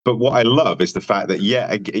But what I love is the fact that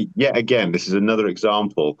yet again, this is another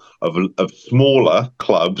example of smaller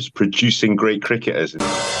clubs producing great cricketers.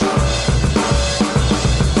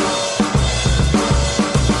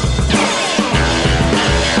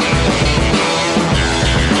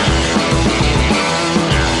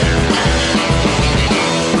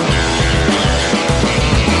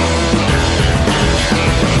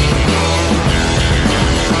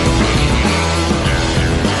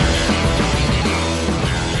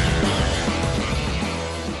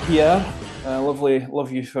 Yeah, lovely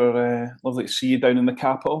to see you down in the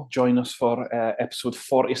capital. Join us for episode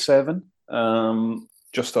 47.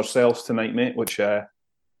 Just ourselves tonight, mate, which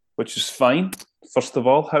is fine. First of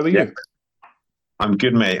all, how are Yeah, you? I'm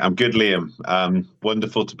good, mate. I'm good, Liam.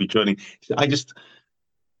 Wonderful to be joining. I just,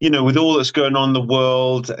 with all that's going on in the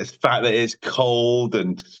world, the fact that it's cold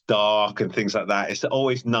and dark and things like that, it's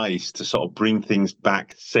always nice to sort of bring things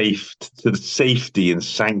back safe to the safety and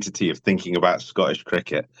sanctity of thinking about Scottish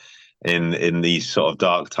cricket in these sort of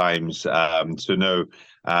dark times. So no,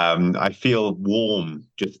 I feel warm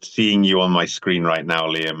just seeing you on my screen right now,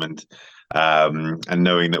 Liam, and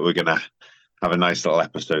knowing that we're gonna have a nice little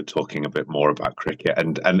episode talking a bit more about cricket,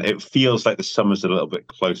 and it feels like the summer's a little bit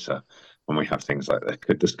closer when we have things like this,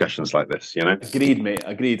 good discussions like this, you know. Agreed, mate.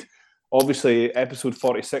 Agreed. Obviously, episode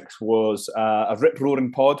 46 was a rip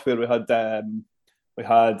roaring pod where we had the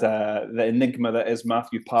enigma that is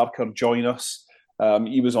Matthew Parker join us.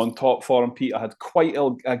 He was on top for him, Pete. I had quite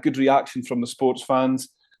a good reaction from the sports fans.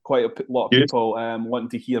 Quite a lot of Good. people wanting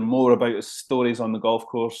to hear more about his stories on the golf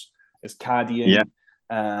course, his Yeah.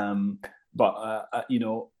 caddying. But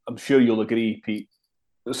I'm sure you'll agree, Pete.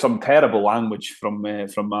 Some terrible language from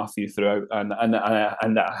Matthew throughout, and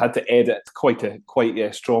I had to edit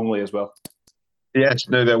quite strongly as well. Yes,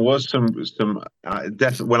 no, there was some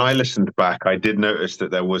when I listened back, I did notice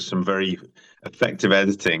that there was some very effective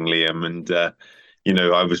editing, Liam, and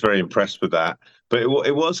I was very impressed with that. But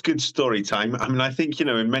it was good story time. I mean, I think,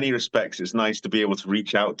 in many respects, it's nice to be able to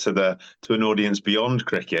reach out to an audience beyond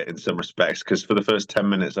cricket in some respects, because for the first 10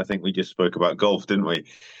 minutes, I think we just spoke about golf, didn't we?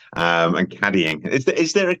 And caddying.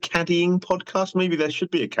 Is there a caddying podcast? Maybe there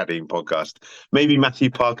should be a caddying podcast. Maybe Matthew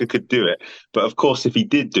Parker could do it. But of course, if he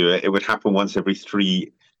did do it, it would happen once every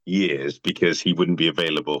 3 years because he wouldn't be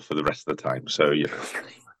available for the rest of the time. So,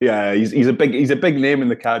 Yeah, he's a big name in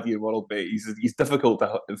the caddying world, but he's difficult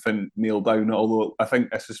to nail down. Although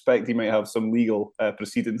I suspect he might have some legal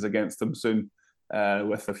proceedings against him soon,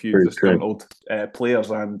 with a few true, true. disgruntled players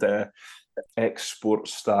and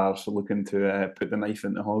ex-sports stars looking to put the knife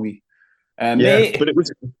into Hoggy. Yeah, Mate, but it was,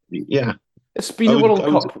 yeah. it's been I a was, World I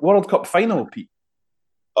was, Cup World Cup final, Pete.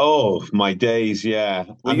 oh, my days, yeah.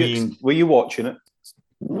 Were you watching it?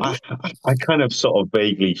 I kind of sort of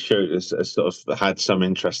vaguely showed us, sort of had some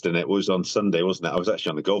interest in it. It was on Sunday, wasn't it? I was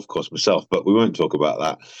actually on the golf course myself, but we won't talk about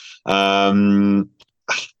that. I'll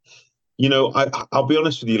be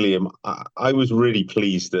honest with you, Liam. I was really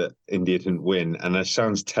pleased that India didn't win, and it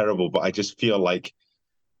sounds terrible, but I just feel like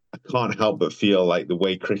I can't help but feel like the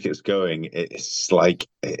way cricket's going, it's like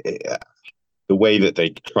the way that they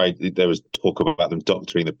tried. There was talk about them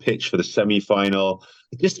doctoring the pitch for the semi-final.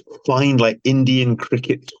 I just find like Indian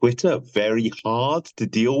cricket Twitter very hard to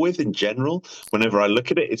deal with in general. Whenever I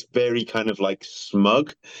look at it, it's very kind of like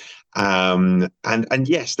smug. And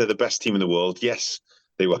yes, they're the best team in the world. Yes,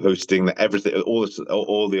 they were hosting that everything.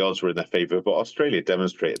 All the odds were in their favor, but Australia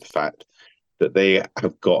demonstrated the fact that they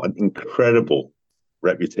have got an incredible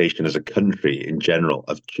reputation as a country in general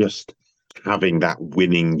of just having that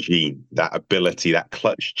winning gene, that ability, that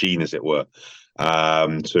clutch gene, as it were.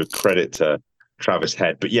 So credit to Travis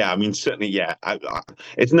Head. But yeah, I mean, certainly, yeah,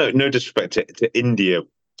 it's no disrespect to India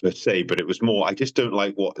per se, but it was more, I just don't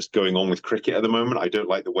like what is going on with cricket at the moment. I don't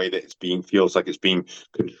like the way that feels like it's being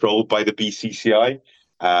controlled by the BCCI.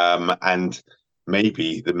 And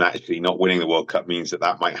maybe them actually not winning the World Cup means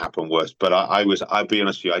that might happen worse. But I'll be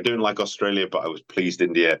honest with you, I don't like Australia, but I was pleased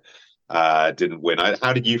India didn't win.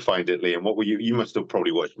 How did you find it, Liam? What were you? You must have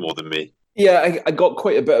probably watched more than me. Yeah, I got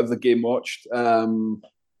quite a bit of the game watched.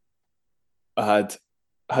 I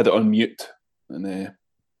had it on mute, and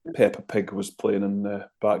Peppa Pig was playing in the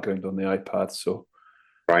background on the iPad, so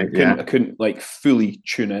Right? I Yeah. couldn't like fully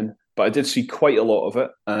tune in, but I did see quite a lot of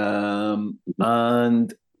it.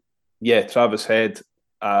 And yeah, Travis Head,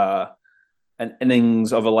 an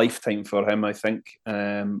innings of a lifetime for him, I think,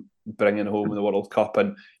 bringing home the World Cup.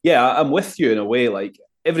 And yeah, I'm with you in a way. Like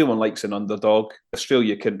everyone likes an underdog.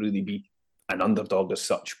 Australia couldn't really be an underdog as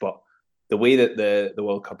such, but the way that the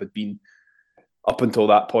World Cup had been up until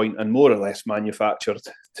that point and more or less manufactured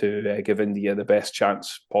to give India the best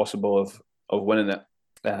chance possible of winning it.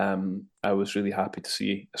 I was really happy to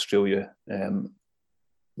see Australia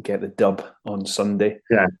get the dub on Sunday.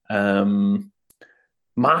 Yeah.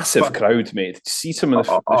 Massive crowd, mate. Did you see some of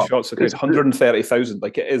the shots of the crowd? 130,000.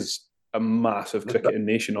 Like, it is a massive cricketing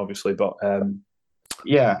nation, obviously, but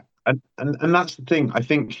yeah, and that's the thing. I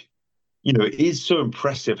think, it is so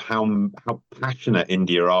impressive how passionate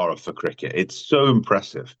India are for cricket. It's so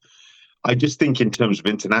impressive. I just think in terms of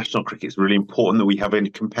international cricket, it's really important that we have a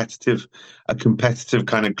competitive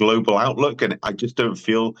kind of global outlook. And I just don't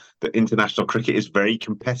feel that international cricket is very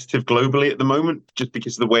competitive globally at the moment, just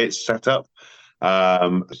because of the way it's set up.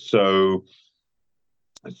 So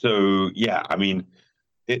yeah, I mean,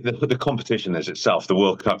 the competition as itself, the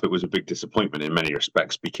World Cup, it was a big disappointment in many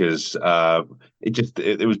respects because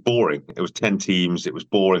it was boring. It was 10 teams. It was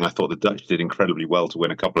boring. I thought the Dutch did incredibly well to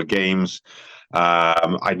win a couple of games.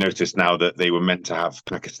 I noticed now that they were meant to have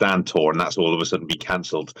Pakistan tour, and that's all of a sudden be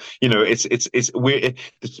cancelled. The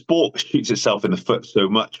sport shoots itself in the foot so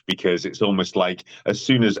much because it's almost like as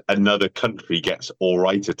soon as another country gets all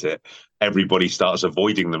right at it, everybody starts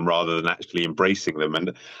avoiding them rather than actually embracing them.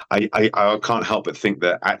 And I can't help but think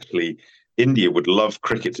that actually India would love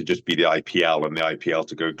cricket to just be the IPL and the IPL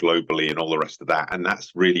to go globally and all the rest of that. And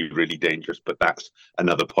that's really, really dangerous. But that's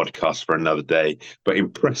another podcast for another day. But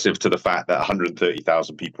impressive to the fact that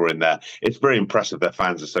 130,000 people are in there. It's very impressive. Their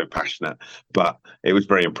fans are so passionate. But it was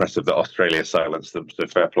very impressive that Australia silenced them. So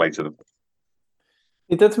fair play to them.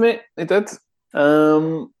 It did, mate. It did.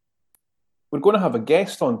 We're going to have a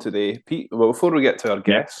guest on today, Pete. Well, before we get to our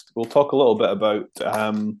guest, we'll talk a little bit about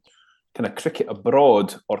kind of cricket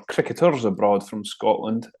abroad or cricketers abroad from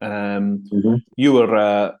Scotland. You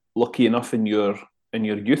were lucky enough in your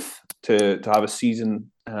youth to have a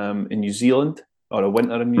season in New Zealand, or a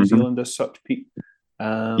winter in New Zealand as such, Pete.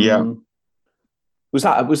 Was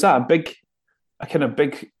that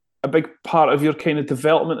a big part of your kind of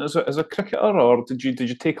development as a cricketer, or did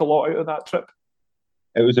you take a lot out of that trip?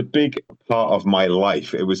 It was a big part of my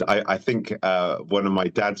life. It was, I think, one of my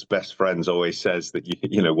dad's best friends always says that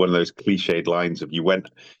one of those cliched lines of you went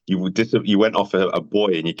off a boy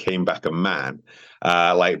and you came back a man.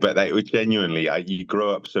 But it was genuinely, you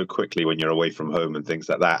grow up so quickly when you're away from home and things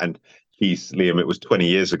like that. And Liam, it was 20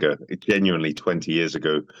 years ago, genuinely 20 years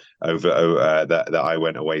ago that I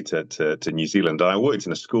went away to New Zealand. And I worked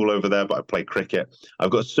in a school over there, but I played cricket.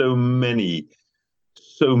 I've got so many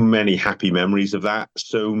happy memories of that.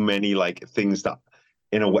 So many things that,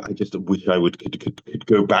 in a way, I just wish I could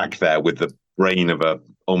go back there with the brain of a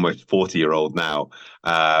almost 40-year-old now,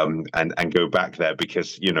 and go back there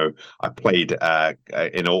because I played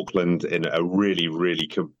in Auckland in a really, really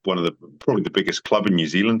probably the biggest club in New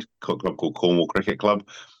Zealand, a club called Cornwall Cricket Club,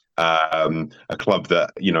 a club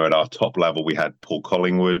that at our top level we had Paul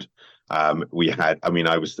Collingwood. I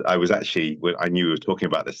was actually, I knew we were talking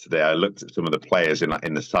about this today. I looked at some of the players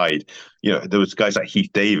in the side. There was guys like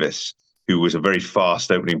Heath Davis, who was a very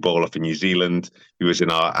fast opening bowler for New Zealand. He was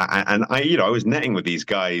in I was netting with these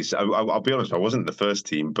guys. I'll be honest, I wasn't in the first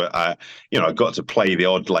team, but I got to play the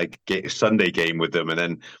odd Sunday game with them, and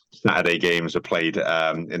then Saturday games are played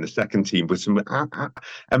in the second team with some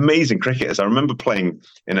amazing cricketers. I remember playing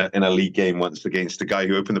in a league game once against a guy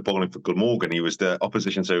who opened the bowling for Glamorgan. He was the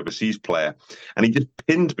opposition's overseas player, and he just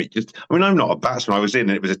pinned me. I'm not a batsman. I was in,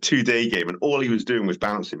 and it was a 2-day game, and all he was doing was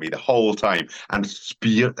bouncing me the whole time and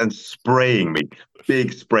spraying me.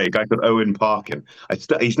 Big spray. A guy called Owen Parkin.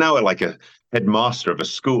 He's now a headmaster of a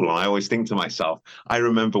school, and I always think to myself, I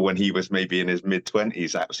remember when he was maybe in his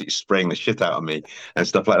mid-20s, absolutely spraying the shit out of me and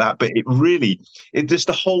stuff like that. But it just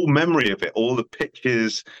the whole memory of it, all the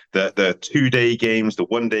pitches, the 2-day games, the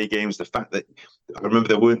 1-day games, the fact that I remember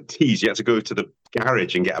there weren't teas. You had to go to the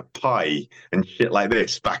garage and get a pie and shit like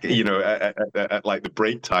this back, at the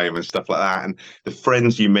break time and stuff like that. And the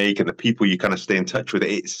friends you make and the people you kind of stay in touch with.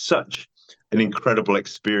 It's such an incredible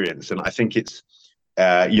experience, and I think it's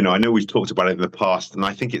I know we've talked about it in the past, and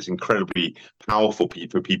I think it's incredibly powerful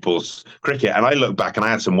for people's cricket. And I look back, and I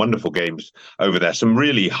had some wonderful games over there, some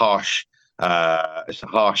really harsh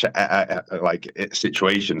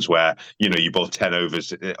situations where you bowl 10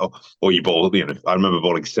 overs, or you bowl. I remember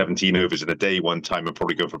bowling 17 overs in a day one time and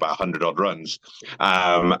probably go for about 100 odd runs,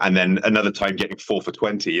 and then another time getting 4 for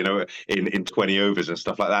 20, in 20 overs and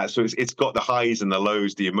stuff like that. So it's got the highs and the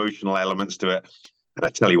lows, the emotional elements to it. And I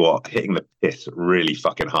tell you what, hitting the piss really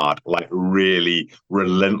fucking hard, really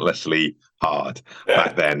relentlessly hard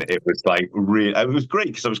back then. It was like really, it was great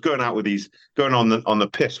because I was going out with going on the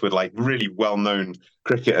piss with like really well-known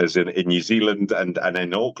cricketers in New Zealand and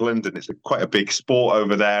in Auckland, and it's quite a big sport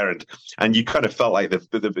over there, and you kind of felt like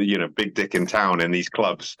the big dick in town in these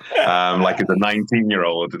clubs, like as a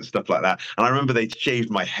 19-year-old and stuff like that. And I remember they shaved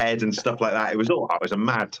my head and stuff like that. It was a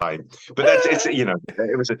mad time, but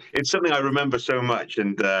it's something I remember so much,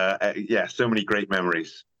 and yeah, so many great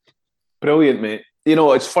memories. Brilliant, mate. You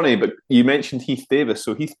know, it's funny, but you mentioned Heath Davis.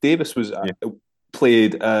 So Heath Davis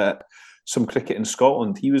played some cricket in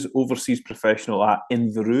Scotland. He was overseas professional at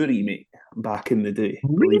Inverurie, mate, back in the day,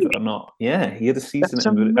 believe it or not. Yeah, he had a season at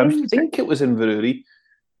Inverurie. I think it was Inverurie.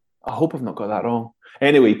 I hope I've not got that wrong.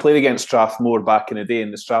 Anyway, he played against Strathmore back in the day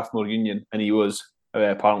in the Strathmore Union, and he was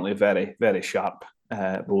apparently very, very sharp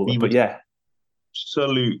bowler. But yeah,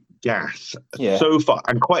 absolute gas. Yeah. So far,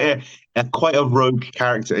 and quite a rogue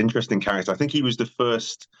character, interesting character. I think he was the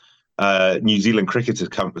first New Zealand cricketer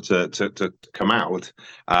to come out.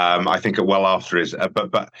 I think well after his,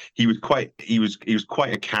 but he was quite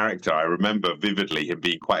a character. I remember vividly him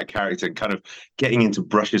being quite a character and kind of getting into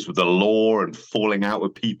brushes with the law and falling out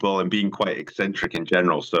with people and being quite eccentric in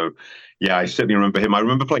general. So yeah, I certainly remember him. I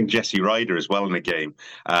remember playing Jesse Ryder as well in a game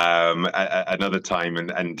another time,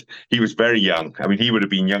 and he was very young. I mean, he would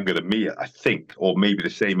have been younger than me, I think, or maybe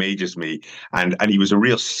the same age as me. And he was a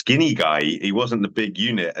real skinny guy. He wasn't the big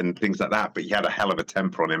unit and things like that, but he had a hell of a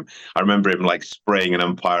temper on him. I remember him like spraying an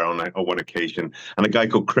umpire on one occasion. And a guy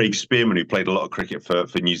called Craig Spearman, who played a lot of cricket for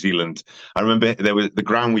New Zealand. I remember there was the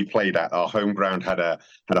ground we played at. Our home ground had a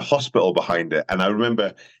hospital behind it, and I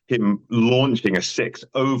remember him launching a six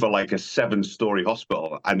over like a 7-story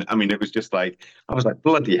hospital. And I mean, it was just like, I was like,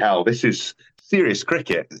 bloody hell, this is serious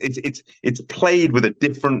cricket. It's played with a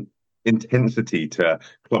different intensity to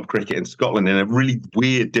club cricket in Scotland in a really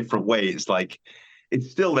weird, different way. It's like, it's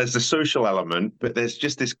still, there's the social element, but there's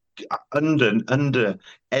just this under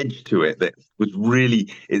edge to it that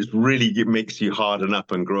it makes you harden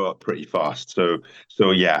up and grow up pretty fast. So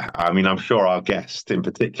yeah, I mean, I'm sure our guest in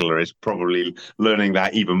particular is probably learning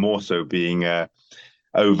that even more so being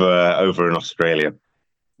over in Australia.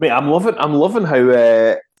 Mate, I'm loving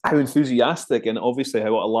how enthusiastic and obviously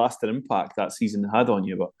how what a lasting impact that season had on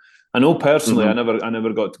you. But I know personally, I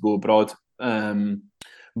never got to go abroad,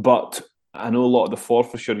 but I know a lot of the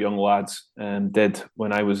Forfarshire young lads did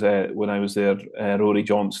when I was there. Rory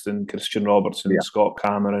Johnston, Christian Robertson, Scott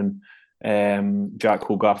Cameron, Jack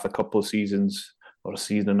Hogarth, a couple of seasons or a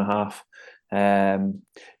season and a half.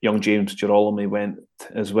 Young James Girolami went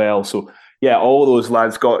as well. So yeah, all those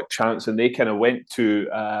lads got a chance, and they kind of went to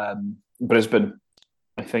Brisbane.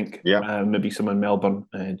 I think maybe some in Melbourne,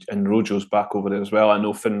 and Rojo's back over there as well. I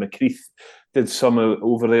know Finn McCreath did some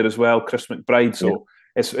over there as well. Chris McBride. So.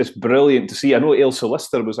 It's brilliant to see. I know Ailsa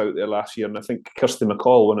Lister was out there last year, and I think Kirsty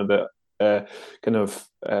McCall, one of the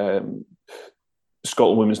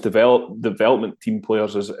Scotland women's development team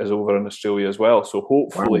players, is over in Australia as well. So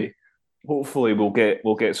hopefully we'll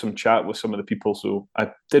get some chat with some of the people. So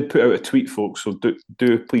I did put out a tweet, folks. So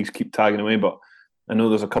do please keep tagging away. But I know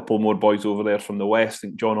there's a couple more boys over there from the West. I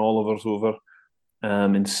think John Oliver's over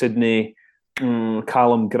in Sydney.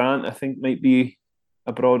 Callum Grant, I think, might be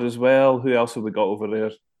abroad as well. Who else have we got over there?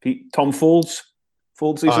 Tom Folds.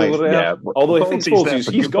 Folds is over there. Yeah. Although I think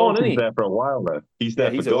he's gone, isn't he? He's there for a while though. He's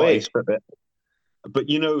there for away. For a bit. But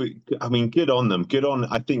you know, I mean, good on them. Good on.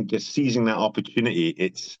 I think just seizing that opportunity.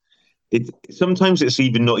 It's sometimes it's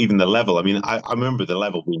not even the level. I mean, I remember the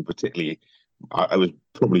level being particularly. I was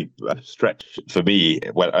probably a stretch for me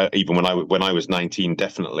even when I was 19,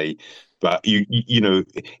 definitely. But you know,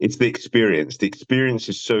 it's the experience. The experience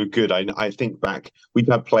is so good. I think back, we've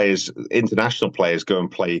had international players go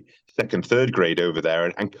and play second, third grade over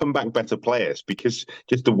there and come back better players because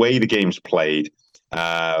just the way the game's played,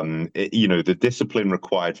 you know, the discipline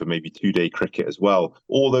required for maybe 2-day cricket as well.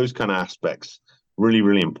 All those kind of aspects, really,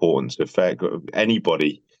 really important. So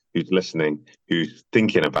anybody who's listening, who's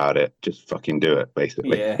thinking about it, just fucking do it,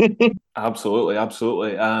 basically. Yeah, absolutely.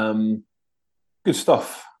 Good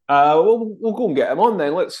stuff. We'll go and get him on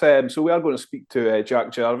then. Let's. So we are going to speak to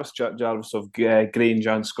Jack Jarvis of Grange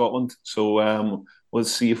and Scotland. So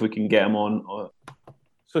let's see if we can get him on.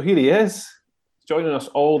 So here he is, joining us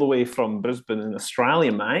all the way from Brisbane in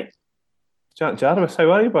Australia, mate. Jack Jarvis,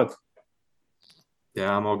 how are you, bud?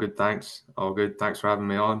 Yeah, I'm all good, thanks. All good. Thanks for having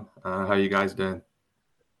me on. How are you guys doing?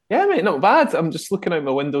 Yeah, mate, not bad. I'm just looking out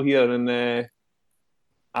my window here in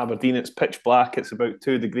Aberdeen. It's pitch black. It's about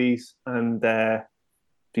 2 degrees and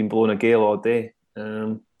been blowing a gale all day.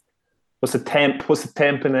 What's the temp? What's the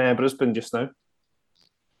temp in Brisbane just now?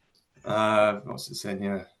 What's it saying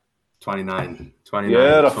here? 29.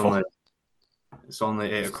 Beautiful. It's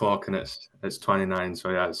only 8 o'clock and it's 29. So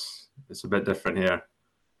yeah, it's a bit different here.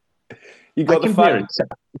 You got I the can hear fact.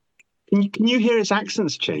 it. Can you hear his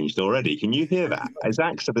accent's changed already? Can you hear that? His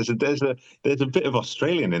accent, there's a bit of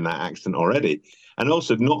Australian in that accent already. And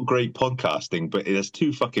also not great podcasting, but there's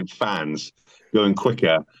two fucking fans going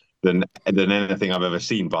quicker than anything I've ever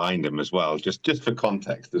seen behind him as well. Just for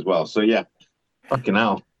context as well. So yeah, fucking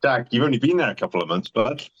hell. Jack, you've only been there a couple of months,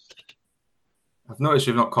 bud. I've noticed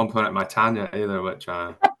you've not complimented my Tanya either, which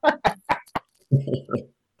Mate,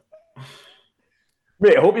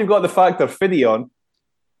 I hope you've got the Factor Fiddy on.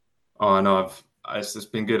 Oh, I know. It's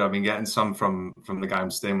been good. I've been getting some from the guy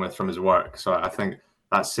I'm staying with from his work, so I think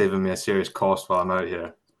that's saving me a serious cost while I'm out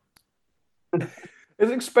here.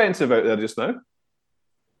 It's expensive out there just now.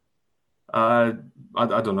 I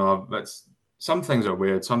don't know. Some things are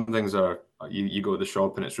weird. Some things are you go to the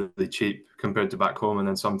shop and it's really cheap compared to back home, and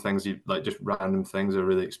then some things you like just random things are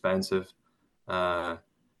really expensive. But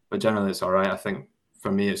generally it's all right. I think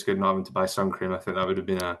for me it's good not having to buy sun cream. I think that would have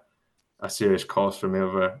been a serious cost for me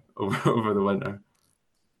over the winter.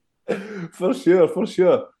 For sure.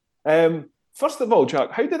 First of all,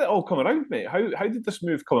 Jack, how did it all come around, mate? How did this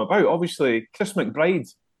move come about? Obviously, Chris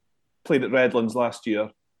McBride played at Redlands last year.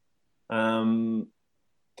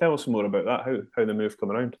 Tell us more about that. How the move come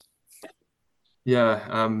around?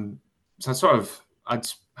 Yeah, so I'd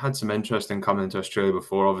had some interest in coming to Australia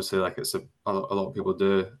before. Obviously, like it's a lot of people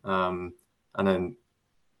do. And then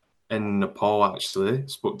in Nepal, actually,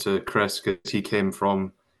 spoke to Chris because he came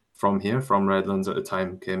from here, from Redlands at the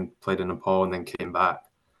time, played in Nepal and then came back.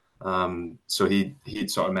 So he'd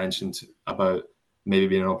sort of mentioned about maybe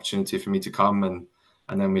being an opportunity for me to come,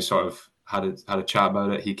 and then we sort of had a chat about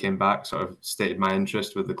it. He came back, sort of stated my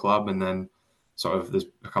interest with the club, and then sort of there's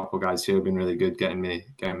a couple of guys here who've been really good getting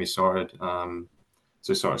me sorted.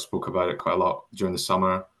 So sort of spoke about it quite a lot during the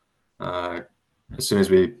summer. As soon as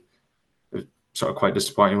it was sort of quite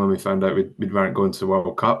disappointing when we found out we weren't going to the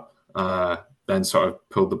World Cup. Then sort of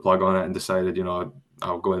pulled the plug on it and decided,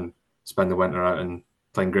 I'll go and spend the winter out and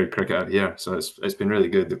playing grade cricket out here. So it's been really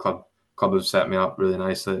good. The club have set me up really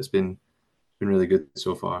nicely. It's been really good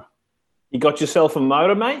so far. You got yourself a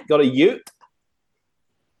motor, mate? Got a ute?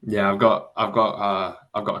 Yeah, I've got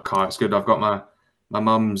a car. It's good. I've got my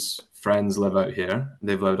mum's friends live out here.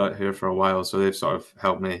 They've lived out here for a while, so they've sort of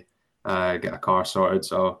helped me get a car sorted.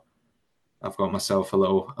 So I've got myself a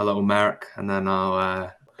little Merc, and then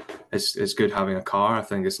it's good having a car. I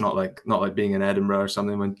think it's not like being in Edinburgh or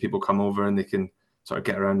something when people come over and they can sort of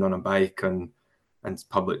get around on a bike, and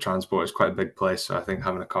public transport is quite a big place. So I think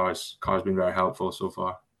having a car's been very helpful so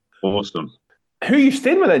far. Awesome. Who are you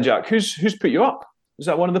staying with then, Jack? Who's put you up? Is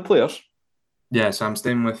that one of the players? Yeah, so I'm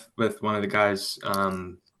staying with one of the guys.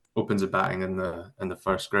 Opens a batting in the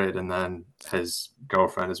first grade, and then his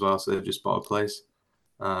girlfriend as well. So they've just bought a place.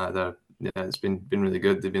 It's been really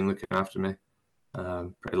good. They've been looking after me.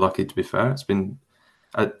 Pretty lucky, to be fair. It's been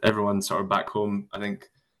everyone sort of back home. I think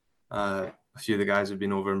a few of the guys have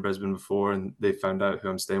been over in Brisbane before, and they found out who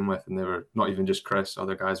I'm staying with, and they were not even just Chris.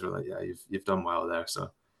 Other guys were like, "Yeah, you've done well there."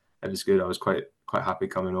 So it was good. I was quite happy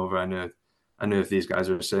coming over. I knew if these guys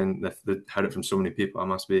were saying that they heard it from so many people, I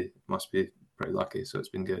must be pretty lucky. So it's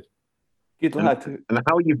been good. Good lad. And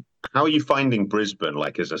how are you finding Brisbane,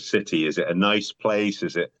 like as a city? Is it a nice place?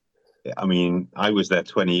 Is it? I mean, I was there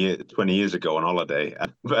 20 years ago on holiday,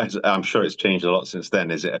 but I'm sure it's changed a lot since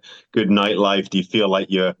then. Is it a good nightlife? Do you feel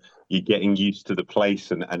like you're getting used to the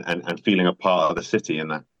place and feeling a part of the city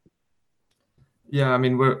and that? Yeah, I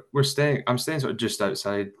mean, I'm staying sort of just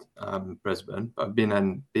outside Brisbane, but I've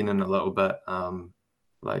been in a little bit,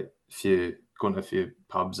 like going to a few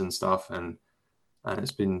pubs and stuff, and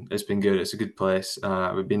it's been good. It's a good place.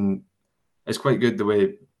 It's quite good the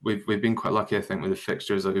way we've been quite lucky, I think, with the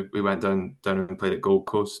fixtures. Like we went down and played at Gold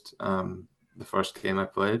Coast, the first game I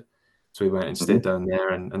played. So we went and stayed down there,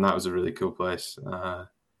 and that was a really cool place, down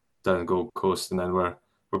the Gold Coast. And then we're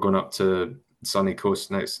going up to Sunny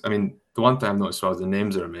Coast next. I mean, the one thing I've noticed was the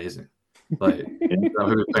names are amazing. Like who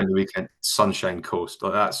we playing the weekend, Sunshine Coast.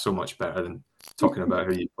 Like that's so much better than talking about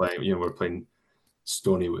who you play. We're playing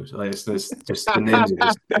Stonywood. Like it's just the names are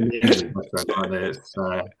much better, aren't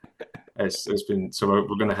they? It's been, so we're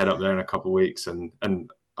going to head up there in a couple of weeks, and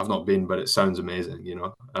I've not been, but it sounds amazing,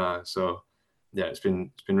 so yeah, it's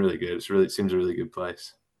been really good. It seems a really good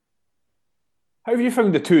place. How have you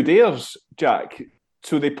found the 2 days, Jack?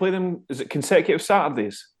 So they play them, is it consecutive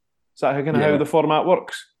Saturdays? Is that how the format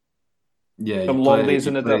works? Yeah, some long days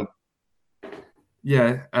in a day.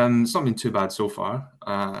 Yeah, it's not been too bad so far.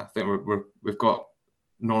 I think we've got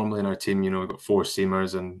normally in our team, we've got 4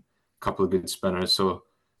 seamers and a couple of good spinners, so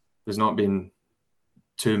there's not been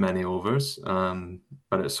too many overs,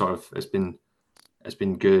 but it's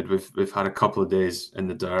been good. We've had a couple of days in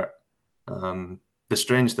the dirt. The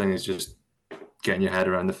strange thing is just getting your head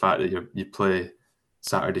around the fact that you play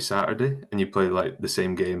Saturday, and you play like the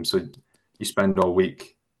same game. So you spend all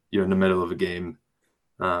week, you're in the middle of a game,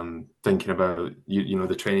 thinking about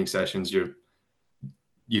the training sessions. You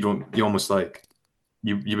almost like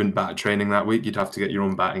you wouldn't bat training that week. You'd have to get your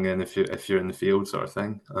own batting in if you're in the field, sort of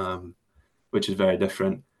thing, which is very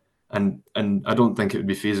different. And I don't think it would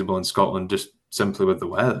be feasible in Scotland just simply with the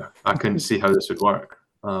weather. I couldn't see how this would work.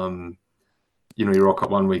 You rock up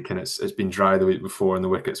one week and it's been dry the week before and the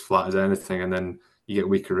wicket's flat as anything, and then you get a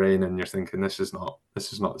week of rain and you're thinking this is not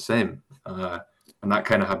the same. And that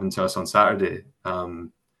kind of happened to us on Saturday.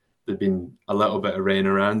 There'd been a little bit of rain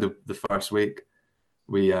around the first week.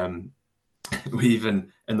 We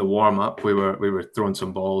even in the warm up we were throwing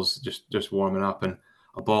some balls, just warming up, and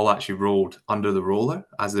a ball actually rolled under the roller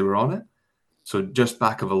as they were on it. So just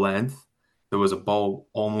back of a length, there was a ball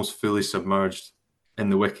almost fully submerged in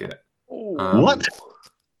the wicket. What?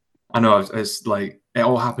 I know, it's like it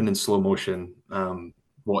all happened in slow motion.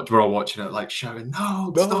 We're all watching it, like shouting,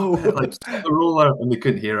 "No, stop it!" Like stop the roller, and they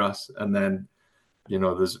couldn't hear us. And then,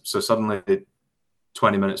 so suddenly,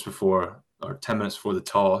 20 minutes before or 10 minutes before the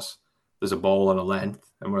toss, there's a ball on a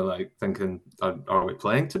length, and we're like thinking, "Are we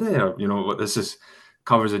playing today?" Or what this is?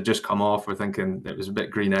 Covers had just come off. We're thinking it was a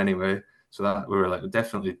bit green anyway, so that we were like,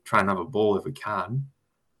 definitely try and have a bowl if we can.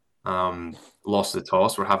 Lost the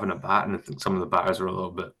toss. We're having a bat, and I think some of the batters were a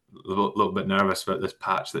little bit nervous about this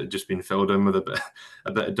patch that had just been filled in with a bit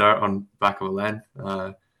of dirt on back of a length.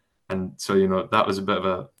 And so that was a bit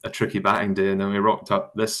of a tricky batting day. And then we rocked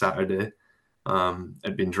up this Saturday.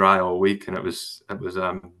 It'd been dry all week, and it was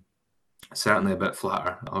certainly a bit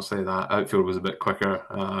flatter. I'll say that outfield was a bit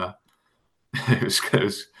quicker. It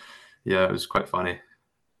was quite funny.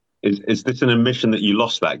 Is this an admission that you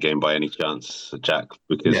lost that game by any chance, Jack?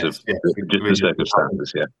 Because of the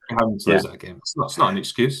circumstances, yeah. We haven't lost that game. It's not an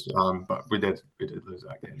excuse, but we did lose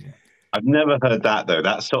that game. Yeah. I've never heard that though.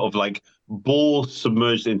 That's sort of like ball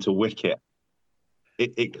submerged into wicket.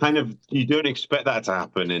 It kind of, you don't expect that to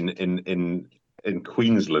happen in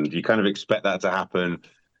Queensland. You kind of expect that to happen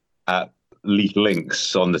at Leith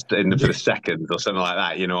Links for the seconds or something like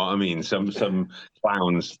that. You know what I mean? Some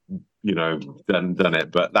clowns, done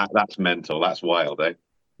it, but that's mental. That's wild, eh?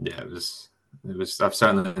 Yeah, it was. I've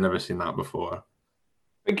certainly never seen that before.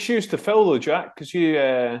 Big shoes to fill though, Jack, because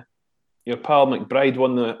your pal McBride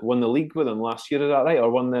won the league with him last year. Is that right? Or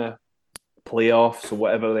won the playoffs or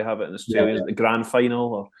whatever they have it in Australia, the grand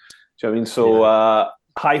final. Or, do you know what I mean? So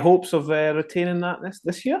high hopes of retaining that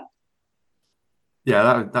this year.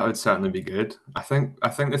 Yeah, that would certainly be good. I think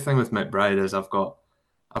the thing with McBride is I've got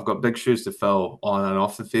big shoes to fill on and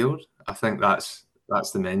off the field. I think that's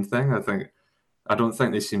the main thing. I don't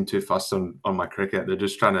think they seem too fussed on my cricket. They're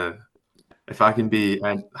just trying to, if I can be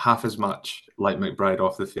half as much like McBride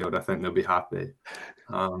off the field, I think they'll be happy.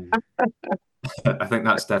 I think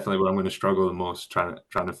that's definitely where I'm going to struggle the most, trying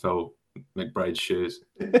to fill McBride's shoes.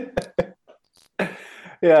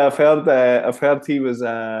 Yeah, I've heard he was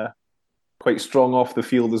quite strong off the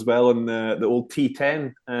field as well in the old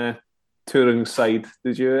T10 touring side.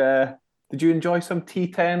 Did you enjoy some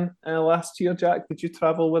T10 last year, Jack? Did you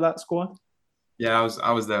travel with that squad? Yeah,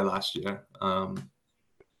 I was there last year.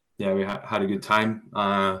 Yeah, we had a good time.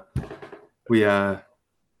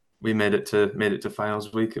 We made it to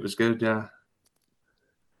finals week. It was good. Yeah.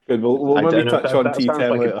 Good. We'll maybe touch on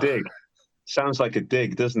T10 later. Sounds like a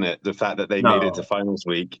dig, doesn't it? The fact that they made it to finals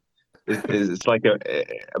week. It's like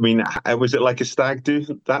was it like a stag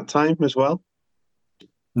do that time as well?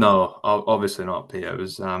 No, obviously not, Pete. It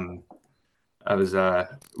was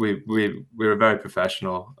we were very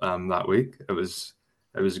professional that week. It was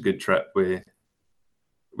a good trip. We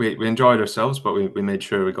enjoyed ourselves, but we made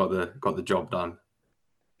sure we got the job done.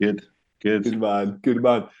 Good man.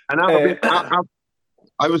 And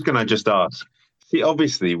I was going to just ask. See,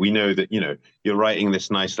 obviously, we know that you're writing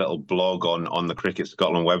this nice little blog on the Cricket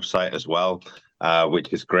Scotland website as well,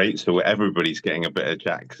 which is great. So everybody's getting a bit of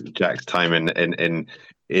Jack's time in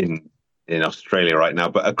Australia right now.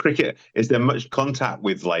 But is there much contact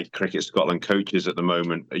with like Cricket Scotland coaches at the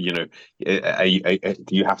moment? Do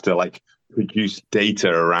you have to like produce data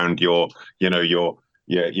around your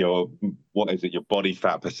what is it, your body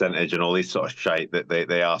fat percentage and all this sort of shite that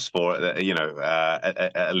they ask for at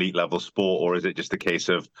elite level sport? Or is it just a case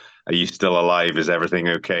of, are you still alive? Is everything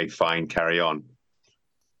okay? Fine, carry on.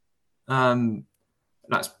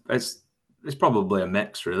 It's probably a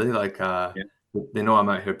mix, really. Like they know I'm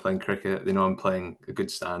out here playing cricket. They know I'm playing a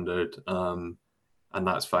good standard.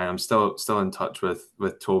 that's fine. I'm still in touch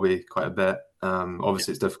with Toby quite a bit.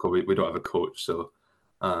 Obviously, it's difficult. We don't have a coach, so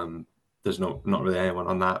there's not really anyone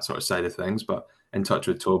on that sort of side of things. But in touch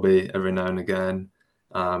with Toby every now and again.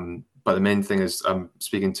 But the main thing is I'm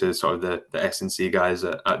speaking to sort of the S&C guys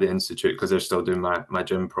at the institute, because they're still doing my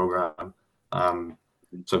gym program.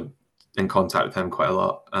 So in contact with him quite a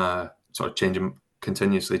lot, sort of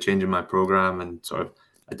continuously changing my program and sort of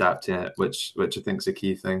adapting it, which I think is a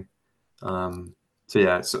key thing. So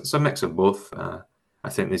yeah, it's a mix of both. I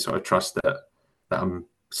think they sort of trust that I'm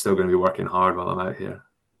still going to be working hard while I'm out here.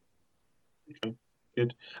 Okay,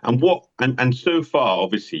 good. And so far,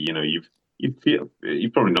 obviously, you've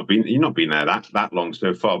probably not been there that long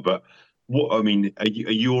so far, but are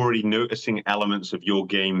you already noticing elements of your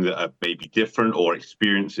game that are maybe different, or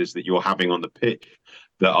experiences that you're having on the pitch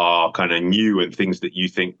that are kind of new, and things that you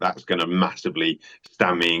think that's going to massively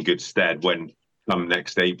stand me in good stead when come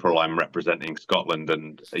next April I'm representing Scotland,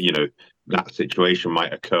 and that situation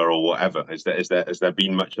might occur or whatever? Has there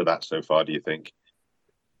been much of that so far, do you think?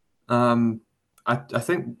 I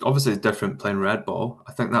think obviously it's different playing red ball.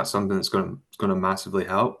 I think that's something that's going to massively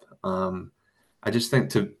help. I just think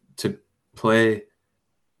to play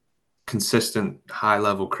consistent high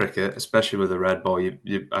level cricket, especially with the red ball,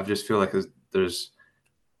 I just feel like there's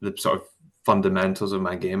the sort of fundamentals of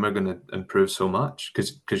my game are going to improve so much,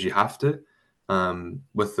 because you have to.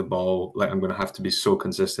 With the ball, like I'm going to have to be so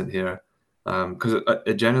consistent here, because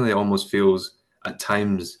it generally almost feels at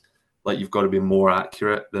times like you've got to be more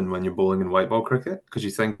accurate than when you're bowling in white ball cricket, because you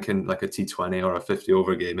think in like a T20 or a 50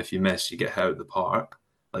 over game, if you miss, you get hit out of the park.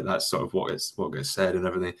 Like that's sort of what gets said and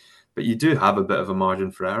everything. But you do have a bit of a margin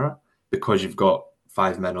for error, because you've got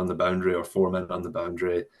 5 men on the boundary or 4 men on the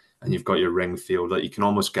boundary, and you've got your ring field. Like you can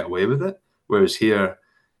almost get away with it. Whereas here,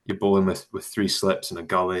 you're bowling with 3 slips and a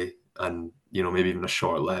gully, and maybe even a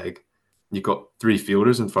short leg. You've got 3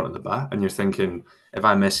 fielders in front of the bat, and you're thinking, if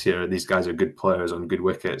I miss here, these guys are good players on good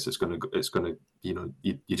wickets. It's gonna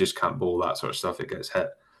you just can't bowl that sort of stuff. It gets hit.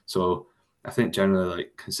 So I think generally,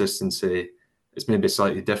 like, consistency, it's maybe a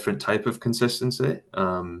slightly different type of consistency,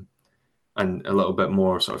 and a little bit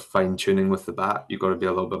more sort of fine tuning with the bat. You've got to be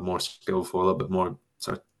a little bit more skillful, a little bit more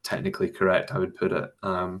sort of technically correct, I would put it.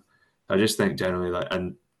 I just think generally, like,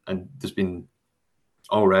 and there's been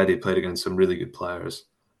already played against some really good players,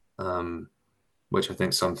 which I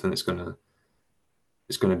think is something that's going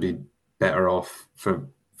to be better off for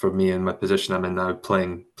me in my position I'm in now,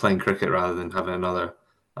 playing cricket rather than having another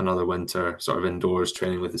winter sort of indoors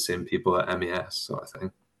training with the same people at MES sort of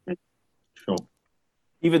thing. Sure.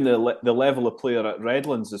 Even the level of player at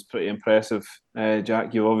Redlands is pretty impressive.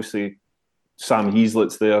 Jack, you obviously, Sam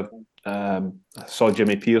Heazlett's there. I saw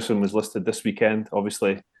Jimmy Pearson was listed this weekend.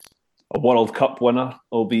 Obviously, a World Cup winner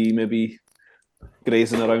will be maybe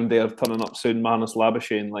grazing around there, turning up soon. Marnus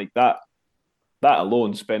Labuschagne, like that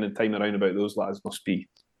alone, spending time around about those lads must be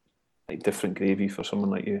like different gravy for someone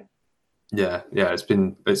like you. Yeah, it's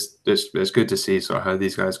good to see sort of how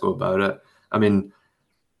these guys go about it. I mean,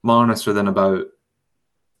 Marnus, within about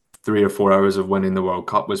 3 or 4 hours of winning the World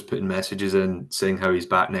Cup, was putting messages in saying how he's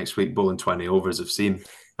back next week bowling 20 overs of seam.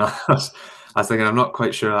 I was thinking, I'm not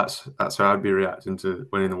quite sure that's how I'd be reacting to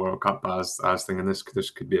winning the World Cup. But I was thinking this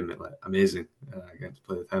could be amazing getting to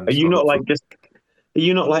play with him. Are you not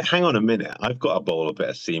like, hang on a minute, I've got a bowl a bit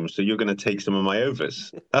of seam, so you're going to take some of my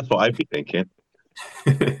overs? That's what I'd be thinking.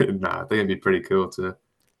 Nah, I think it'd be pretty cool to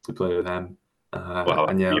play with him.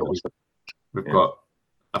 And yeah, awesome.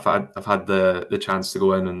 I've had the chance to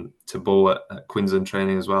go in and to bowl at Queensland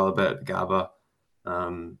training as well, a bit at the Gabba.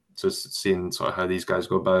 So seeing sort of how these guys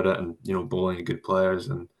go about it, and bowling at good players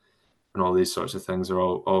and all these sorts of things are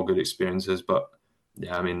all good experiences. But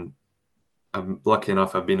yeah, I mean, I'm lucky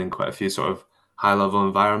enough. I've been in quite a few sort of high level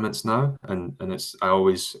environments now, and I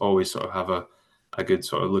always sort of have a good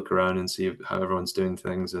sort of look around and see how everyone's doing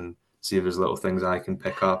things, and see if there's little things I can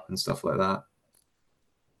pick up and stuff like that.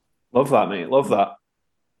 Love that, mate. Love that.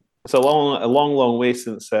 It's a long way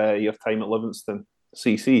since your time at Livingston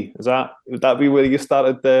CC. Would that be where you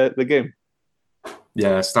started the game?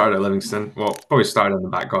 Yeah, I started at Livingston. Well, probably started in the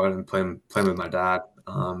back garden playing with my dad,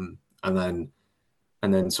 and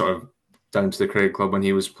then sort of down to the cricket club when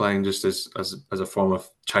he was playing, just as a form of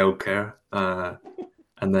childcare.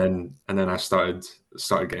 And then I started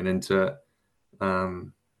getting into it.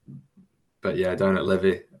 But yeah, down at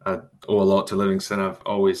Livy, I owe a lot to Livingston. I've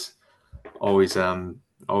always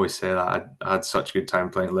say that I had such a good time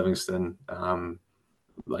playing at Livingston.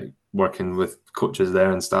 Like working with coaches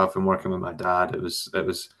there and stuff, and working with my dad. It was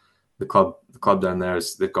the club down there.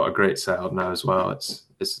 They've got a great setup now as well. It's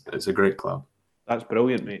a great club. That's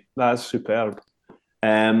brilliant, mate. That's superb.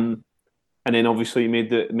 And then obviously you made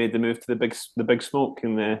the move to the big smoke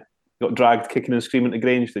and got dragged kicking and screaming to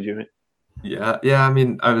Grange, did you, mate? Yeah. I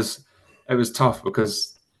mean, it was tough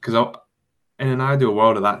because in an ideal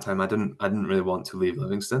world at that time, I didn't really want to leave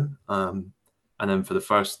Livingston. And then for the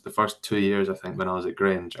first 2 years, I think when I was at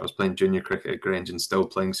Grange, I was playing junior cricket at Grange and still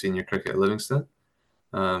playing senior cricket at Livingston.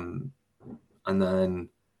 And then,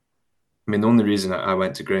 I mean, the only reason I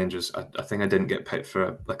went to Grange was I think I didn't get picked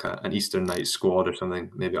for an Eastern Night squad or something,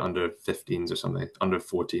 maybe under 15s or something, under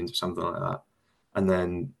 14s or something like that.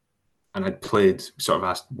 And I'd played, sort of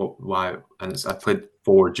asked why, and I played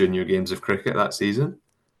 4 junior games of cricket that season.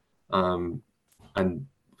 And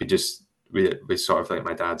we sort of, like,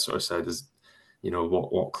 my dad sort of said, is,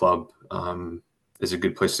 what club is a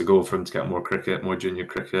good place to go for him to get more cricket, more junior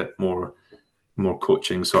cricket, more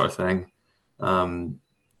coaching sort of thing.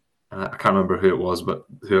 I can't remember who it was, but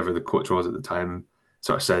whoever the coach was at the time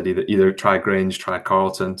sort of said either try Grange, try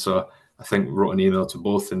Carlton. So I think wrote an email to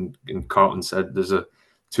both, and Carlton said there's a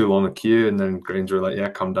too long a queue, and then Grange were like, yeah,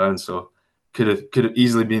 come down. So could have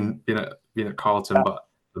easily been at Carlton, but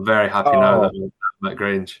I'm very happy now that I'm at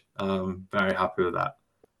Grange. Very happy with that.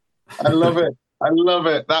 I love it. I love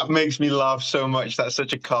it. That makes me laugh so much. That's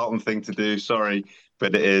such a Carlton thing to do. Sorry,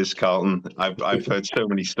 but it is Carlton. I've heard so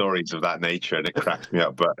many stories of that nature, and it cracks me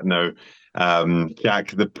up. But no,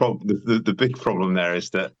 Jack, the big problem there is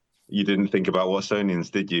that you didn't think about Watsonians,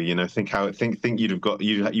 did you? Think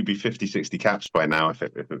you'd be 50, 60 caps by now if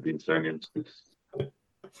it had been Watsonians.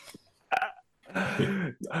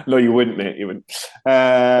 No, you wouldn't, mate. You wouldn't.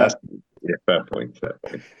 Fair point.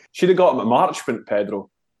 Should have got him at Marchment, Pedro.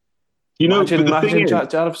 Imagine Jack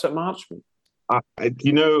Jarvis at Marchment. I've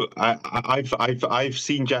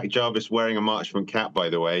seen Jack Jarvis wearing a Marchment cap. By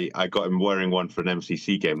the way, I got him wearing one for an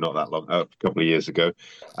MCC game not that long, a couple of years ago.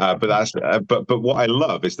 But what I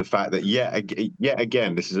love is the fact that yet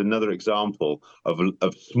again, this is another example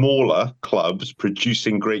of smaller clubs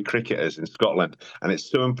producing great cricketers in Scotland, and it's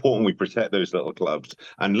so important we protect those little clubs.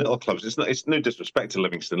 And little clubs, it's no disrespect to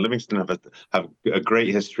Livingston. Livingston have a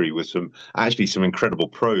great history with some incredible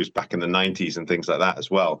pros back in the 90s and things like that as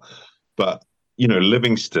well. But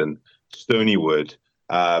Livingston, Stonywood,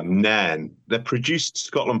 Nairn, they're produced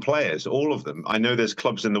Scotland players, all of them. I know there's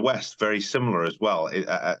clubs in the West very similar as well.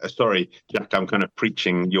 Sorry, Jack, I'm kind of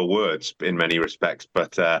preaching your words in many respects,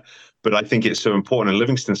 but I think it's so important. And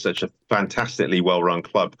Livingston's such a fantastically well-run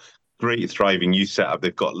club, great thriving youth setup. They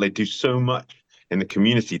do so much in the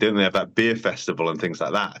community, don't they? Have that beer festival and things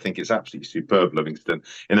like that. I think it's absolutely superb, Livingston,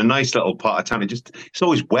 in a nice little part of town. It's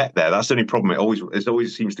always wet there. That's the only problem. It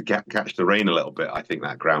always seems to catch the rain a little bit. I think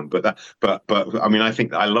that ground, but I mean,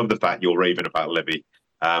 I love the fact you're raving about Livy.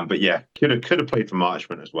 But yeah, could have played for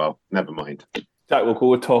Marchment as well. Never mind. Jack, we're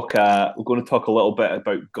going to talk a little bit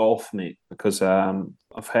about golf, mate, because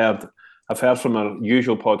I've heard from our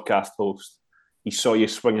usual podcast host. He saw you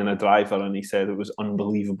swinging a driver and he said it was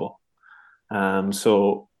unbelievable.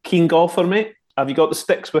 So, keen golfer, mate. Have you got the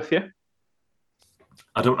sticks with you?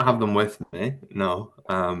 I don't have them with me, no.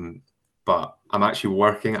 But I'm actually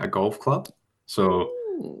working at a golf club, so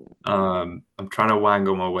I'm trying to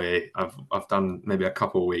wangle my way. I've done maybe a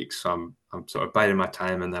couple of weeks, so I'm sort of biding my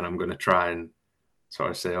time, and then I'm going to try and sort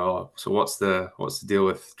of say, oh, so what's the deal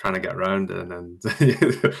with trying to get around? And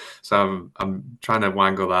so I'm trying to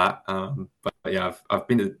wangle that. But yeah,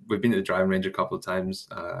 we've been to the driving range a couple of times.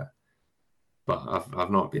 But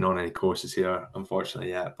I've not been on any courses here,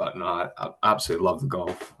 unfortunately, yet. But no, I absolutely love the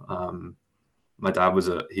golf. My dad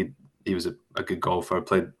was he was a good golfer,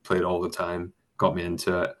 played all the time, got me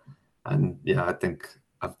into it, and yeah, I think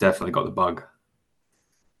I've definitely got the bug.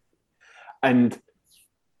 And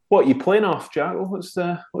what are you playing off, Jack? What's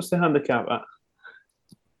the handicap at?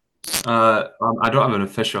 I don't have an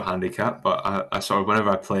official handicap, but I sort of,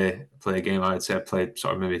 whenever I play a game, I would say I played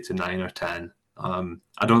sort of maybe to 9 or 10.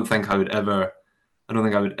 I don't think I would ever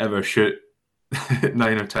shoot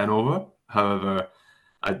 9 or 10 over. However,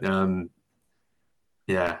 I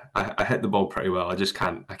hit the ball pretty well. I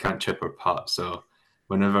can't chip or putt. So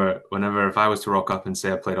whenever if I was to rock up and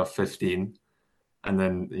say I played off 15, and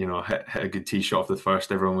then hit a good tee shot off the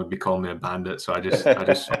first, everyone would be calling me a bandit. So I just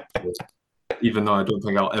even though I don't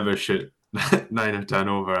think I'll ever shoot 9 or 10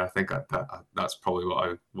 over, I think that's probably what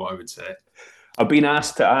I would say. I've been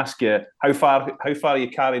asked to ask you how far are you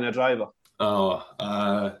carrying a driver? Oh,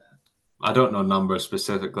 I don't know numbers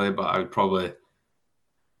specifically, but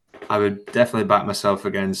I would definitely back myself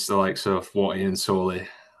against the likes of Watty and Soley.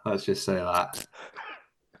 Let's just say that.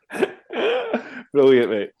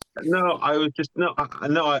 Brilliant, mate. No, I was just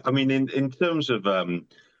I mean, in terms of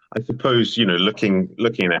I suppose, looking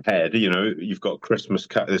ahead, you've got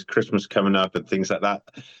there's Christmas coming up and things like that.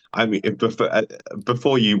 I mean,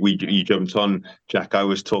 before you jumped on, Jack, I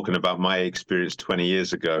was talking about my experience 20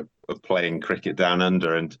 years ago of playing cricket down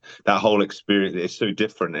under, and that whole experience is so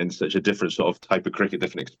different and such a different sort of type of cricket,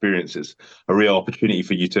 different experience. It's a real opportunity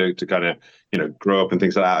for you to kind of, grow up and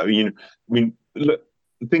things like that. Look,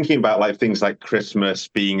 thinking about like things like Christmas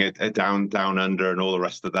being a down under and all the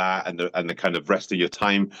rest of that, and the kind of rest of your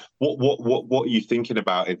time, what are you thinking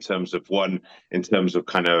about in terms of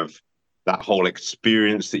kind of that whole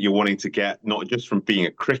experience that you're wanting to get, not just from being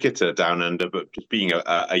a cricketer down under, but just being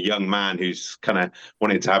a young man who's kind of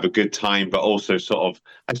wanting to have a good time, but also sort of,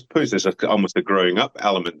 I suppose there's almost a growing up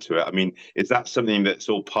element to it. I mean, is that something that's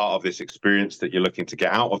all part of this experience that you're looking to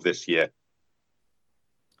get out of this year?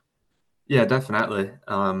 Yeah, definitely.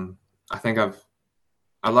 I think I'm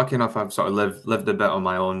lucky enough. I've sort of lived a bit on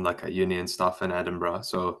my own, like at uni and stuff in Edinburgh.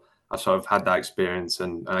 So I've sort of had that experience,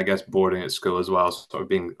 and I guess boarding at school as well, sort of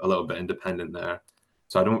being a little bit independent there.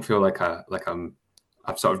 So I don't feel like I've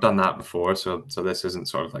sort of done that before. So this isn't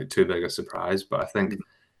sort of like too big a surprise. But I think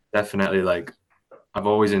definitely like I've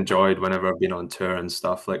always enjoyed whenever I've been on tour and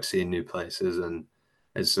stuff, like seeing new places, and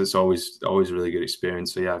it's always a really good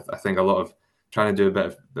experience. So yeah, I think a lot of trying to do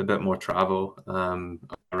a bit more travel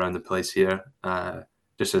around the place here.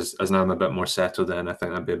 Just as now I'm a bit more settled in, I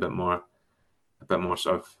think I'd be a bit more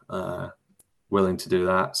sort of willing to do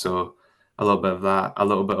that. So a little bit of that, a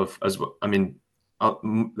little bit of as well. I mean,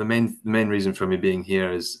 the main reason for me being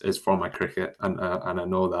here is for my cricket, and I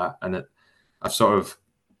know that, and I've sort of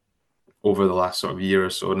over the last sort of year or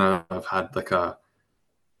so now, I've had like a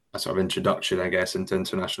sort of introduction, I guess, into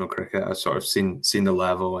international cricket. I've sort of seen the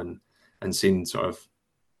level and seen sort of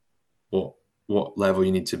what level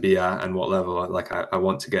you need to be at and what level like I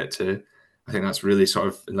want to get to. I think that's really sort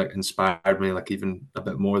of like inspired me, like even a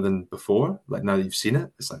bit more than before. Like now that you've seen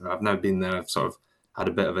it, it's like I've now been there. I've sort of had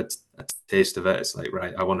a bit of a taste of it. It's like,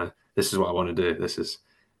 right, this is what I want to do. This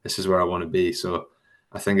is where I want to be. So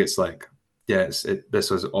I think it's like, yeah,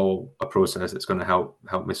 this was all a process. It's going to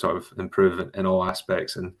help me sort of improve in all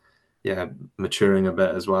aspects, and yeah, maturing a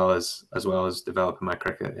bit as well as developing my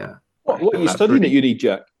cricket. Yeah. What are you studying at uni,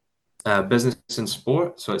 Jack? Business and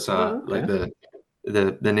sport. So it's like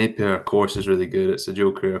the Napier course is really good. It's a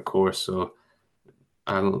dual career course, so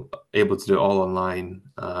I'm able to do it all online,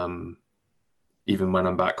 even when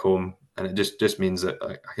I'm back home, and it just means that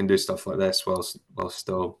I can do stuff like this while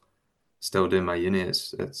still doing my uni.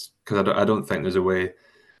 It's because I don't think there's a way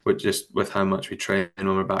with how much we train when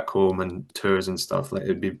we're back home and tours and stuff, like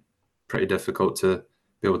it'd be pretty difficult to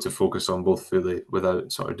be able to focus on both fully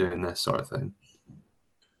without sort of doing this sort of thing.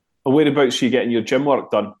 Well, whereabouts are you getting your gym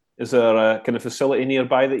work done? Is there a kind of facility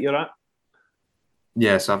nearby that you're at?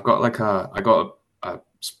 Yeah, so I've got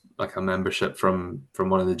a membership from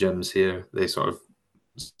one of the gyms here. They sort of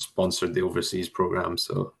sponsored the overseas program,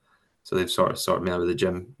 so they've sort of me out with a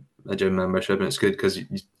gym membership, and it's good because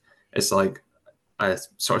it's like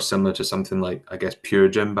sort of similar to something like, I guess, Pure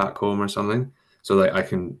Gym back home or something. So like I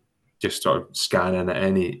can just sort of scan in at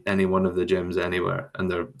any one of the gyms anywhere,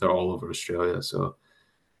 and they're all over Australia. So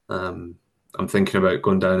I'm thinking about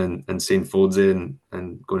going down and seeing Foldsy and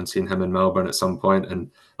going and seeing him in Melbourne at some point.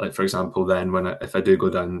 And like, for example, then if I do go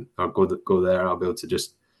down or go there, I'll be able to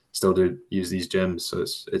just still use these gyms. So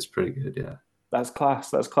it's pretty good. Yeah. That's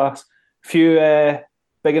class. A few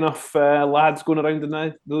big enough lads going around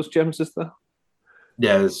in those gyms, is there?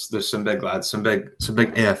 Yeah, there's some big lads, some big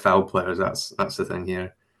AFL players. That's the thing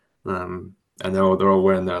here. And they're all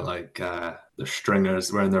wearing their like their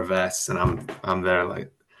stringers, wearing their vests, and I'm there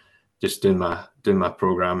like just doing my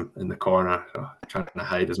program in the corner, trying to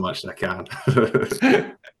hide as much as I can.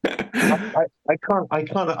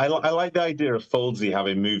 I like the idea of Foldsy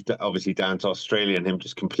having moved obviously down to Australia, and him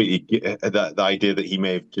just completely the idea that he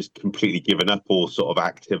may have just completely given up all sort of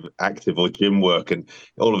active or gym work, and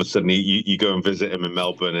all of a sudden you go and visit him in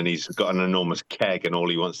Melbourne, and he's got an enormous keg, and all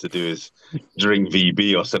he wants to do is drink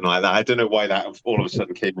VB or something like that. I don't know why that all of a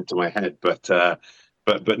sudden came into my head, but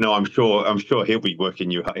no, I'm sure he'll be working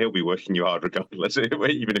you hard regardless,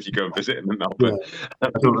 even if you go and visit him in Melbourne. Yeah. I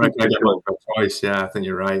don't reckon I get much of a choice. Yeah, I think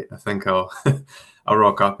you're right. I think I'll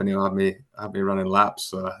rock up and he'll have me running laps.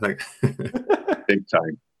 So I think big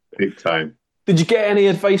time. Did you get any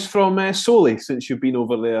advice from Solly since you've been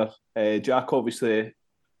over there? Jack, obviously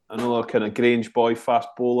another kind of Grange boy, fast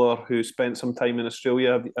bowler who spent some time in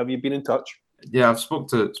Australia. Have you been in touch? Yeah, I've spoke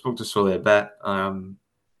to Solly a bit.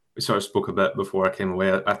 We sort of spoke a bit before I came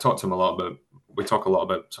away. I talked to him a lot about. We talk a lot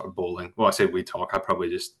about sort of bowling. Well, I say we talk. I probably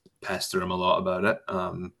just pester him a lot about it,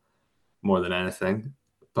 more than anything.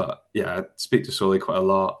 But yeah, I speak to Solly quite a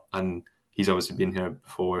lot, and he's obviously been here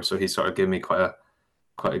before, so he sort of gave me quite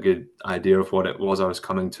a good idea of what it was I was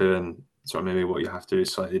coming to, and sort of maybe what you have to do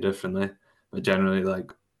slightly differently. But generally,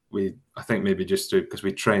 like I think maybe just because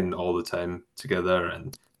we train all the time together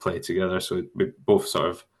and play together, so we both sort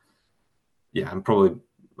of, yeah,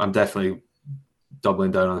 I'm definitely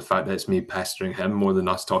doubling down on the fact that it's me pestering him more than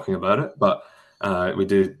us talking about it. But we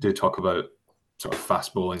do talk about sort of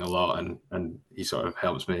fast bowling a lot, and he sort of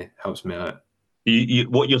helps me out.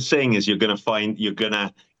 What you're saying is you're going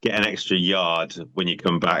to get an extra yard when you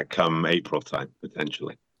come back come April time,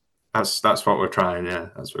 potentially. That's what we're trying. Yeah,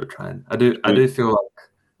 that's what we're trying. I do feel like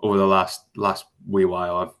over the last wee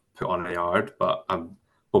while I've put on a yard, but I'm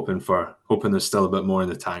hoping there's still a bit more in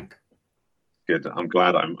the tank. Good. I'm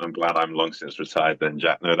glad I'm long since retired then,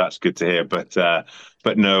 Jack. No, that's good to hear. But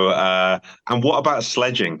no. And what about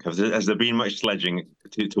sledging? Has there been much sledging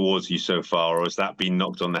towards you so far, or has that been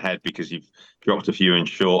knocked on the head because you've dropped a few in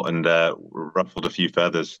short and ruffled a few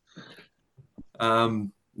feathers? No,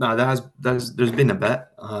 there's been a bit.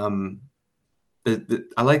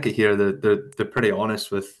 I like it here. They're pretty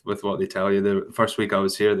honest with what they tell you. The first week I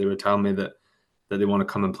was here, they were telling me that they want to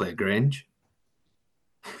come and play at Grange.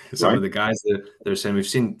 Some of the guys, they're saying, we've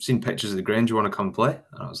seen pictures of the Grange, you want to come play?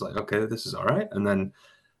 And I was like, okay, this is all right. And then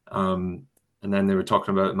they were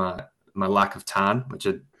talking about my lack of tan, which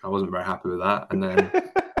I wasn't very happy with that. And then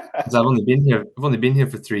I've only been here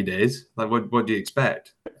for 3 days. Like, what do you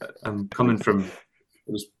expect? I'm coming from,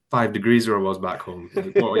 it was 5 degrees where I was back home.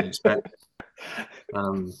 Like, what would you expect?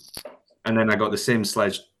 And then I got the same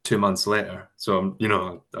sledge 2 months later. So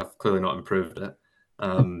I've clearly not improved it.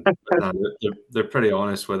 But no, they're pretty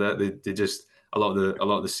honest with it. They just, a lot of the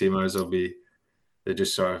seamers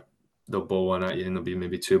they'll bowl one at you and there'll be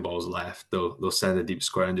maybe 2 balls left. They'll send a deep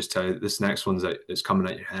square and just tell you this next one's it's coming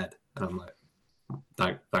at your head. And I'm like,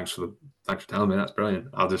 thanks for telling me. That's brilliant.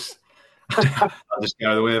 I'll just get out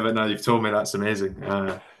of the way of it now. You've told me. That's amazing.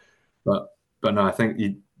 But no, I think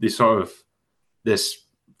they sort of, this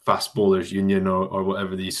fast bowlers union or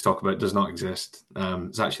whatever they used to talk about does not exist.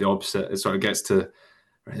 It's actually the opposite. It sort of gets to,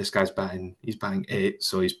 right, this guy's he's batting 8,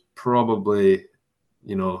 so he's probably,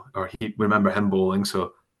 or we remember him bowling,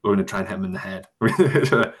 so we're going to try and hit him in the head.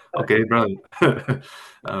 Okay, brilliant. But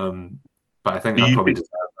I think I probably deserve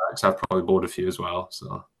that because I've probably bowled a few as well.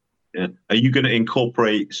 So yeah, are you going to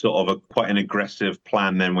incorporate sort of quite an aggressive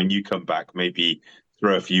plan then when you come back? Maybe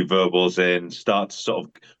throw a few verbals in, start to sort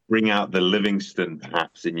of bring out the Livingston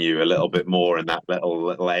perhaps in you a little bit more, and that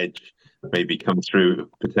little edge maybe come through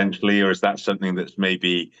potentially, or is that something that's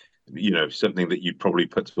maybe something that you'd probably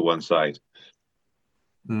put to one side?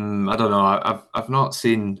 I don't know. I've not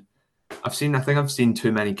seen. I think I've seen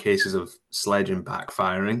too many cases of sledging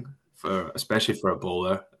backfiring especially for a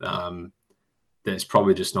bowler. That it's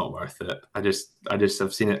probably just not worth it.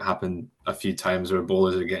 I've seen it happen a few times where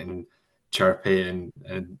bowlers are getting chirpy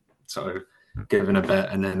and sort of giving a bit,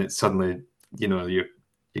 and then it's suddenly you're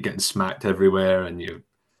getting smacked everywhere, and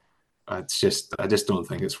I just don't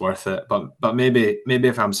think it's worth it. But maybe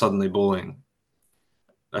if I'm suddenly bowling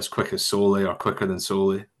as quick as Solly or quicker than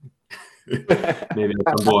Solly, maybe if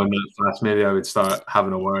I'm bowling that fast, maybe I would start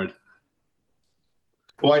having a word.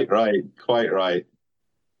 Quite right.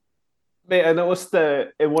 Mate, I noticed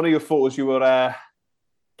in one of your photos you were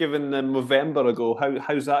given the Movember ago.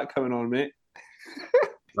 How's that coming on, mate?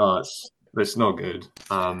 No, it's not good.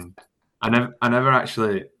 I never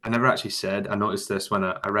actually said. I noticed this when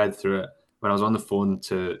I read through it when I was on the phone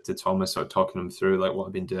to Thomas, sort of talking him through like what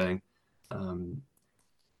I've been doing.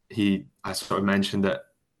 I sort of mentioned that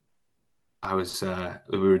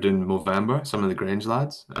we were doing Movember, some of the Grange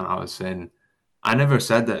lads, and I was saying I never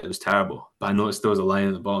said that it was terrible, but I noticed there was a line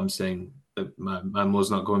at the bottom saying that my Mo's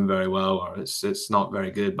not going very well or it's not very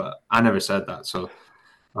good, but I never said that. So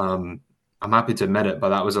I'm happy to admit it, but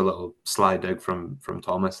that was a little sly dig from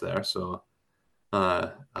Thomas there. So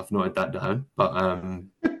I've noted that down. But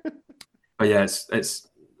yeah, it's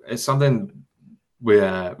something we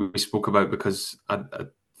spoke about because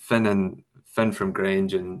Finn from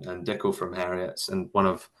Grange and Dicko from Heriots and one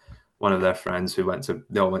of their friends they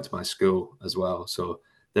all went to my school as well. So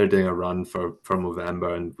they're doing a run for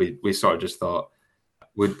Movember, and we sort of just thought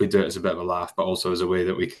we'd do it as a bit of a laugh, but also as a way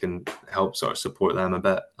that we can help sort of support them a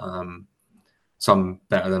bit. Some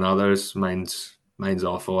better than others. Mine's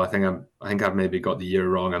awful. I think I've maybe got the year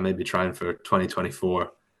wrong. I may be trying for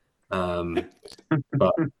 2024,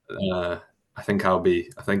 but I think I'll be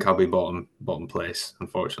bottom place,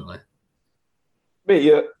 unfortunately.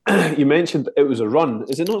 Mate, you mentioned it was a run.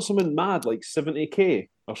 Is it not something mad like 70k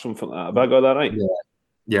or something like that? Have I got that right?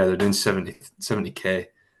 Yeah, they're doing 70k.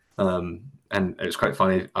 and it was quite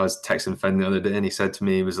funny. I was texting Finn the other day, and he said to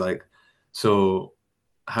me, he was like, "So,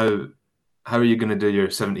 how are you going to do your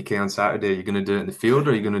 70k on Saturday? Are you going to do it in the field,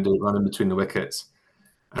 or are you going to do it running between the wickets?"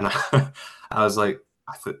 And I was like,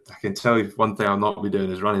 I can tell you one thing I'll not be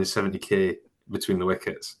doing is running 70k between the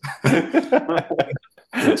wickets.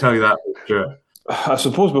 I'll tell you that for sure. I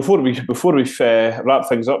suppose before we wrap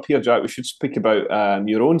things up here, Jack, we should speak about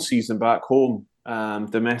your own season back home,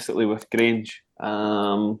 domestically with Grange,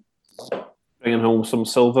 bringing home some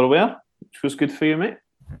silverware, which was good for you, mate.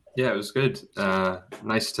 Yeah, it was good.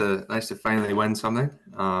 Nice to finally win something.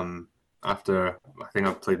 After I think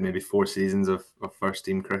I've played maybe 4 seasons of first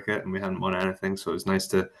team cricket and we hadn't won anything, so it was nice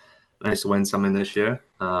to win something this year.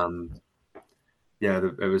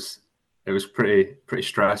 It was pretty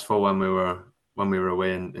stressful when we were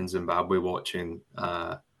away in Zimbabwe watching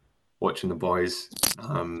the boys.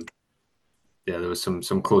 There was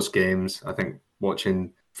some close games. I think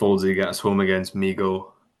watching Foldsy get us home against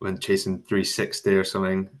Migo when chasing 360 or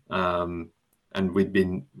something. And we'd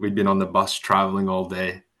been on the bus traveling all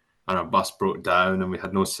day, and our bus broke down and we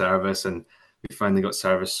had no service, and we finally got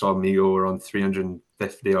service, saw Migo were on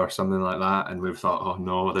 350 or something like that, and we thought, oh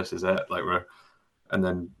no, this is it. And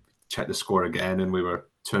then checked the score again and we were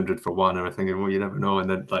 200 for 1, and we're thinking, well, you never know. And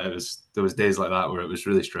then there was days like that where it was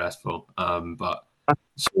really stressful. But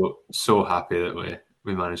so happy that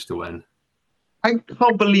we managed to win. I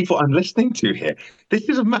can't believe what I'm listening to here. This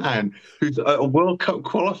is a man who's a World Cup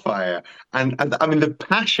qualifier, and I mean the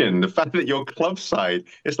passion, the fact that your club side,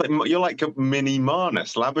 it's like you're like a mini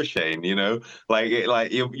Marnus Labuschagne, you know, like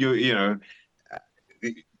you know,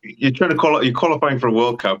 you're trying to you're qualifying for a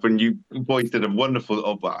World Cup, and you boys did a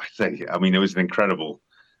wonderful. I mean, it was an incredible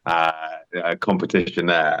competition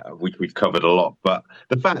there, which we've covered a lot. But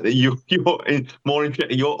the fact that you're more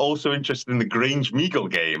interested, you're also interested in the Grange Meagle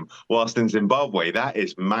game whilst in Zimbabwe, that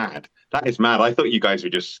is mad. That is mad. I thought you guys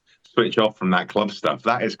would just switch off from that club stuff.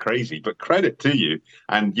 That is crazy. But credit to you,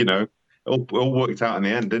 and you know, it all worked out in the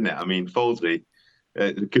end, didn't it? I mean, Foldsy,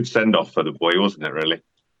 a good send off for the boy, wasn't it? Really.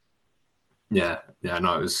 Yeah,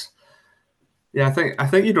 no, it was. Yeah, I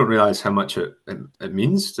think you don't realize how much it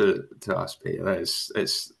means to us, Peter.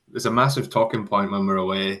 It's a massive talking point when we're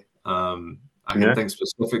away. I can think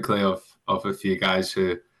specifically of a few guys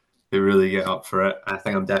who really get up for it. I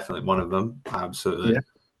think I'm definitely one of them. Absolutely.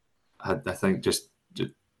 Yeah. I think just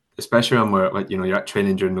especially when you're at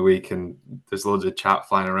training during the week and there's loads of chat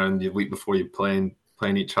flying around the week before you playing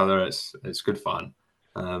each other. It's good fun.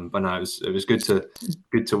 But no, it was good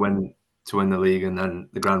to win. To win the league, and then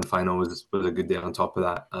the grand final was a good day on top of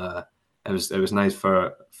that. It was nice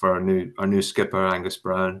for our new skipper Angus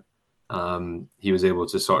Brown. He was able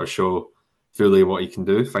to sort of show fully what he can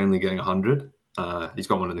do. Finally getting 100. He's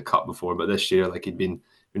got one in the cup before, but this year he'd been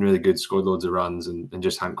really good, scored loads of runs, and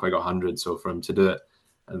just hadn't quite got 100. So for him to do it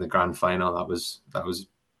in the grand final, that was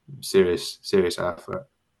serious effort.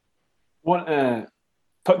 Want to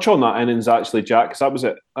touch on that innings actually, Jack? Because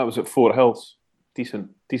that was at Four Hills. Decent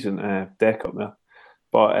deck up there.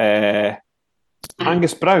 But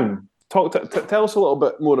Angus Brown, tell us a little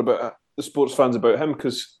bit more about the sports fans about him,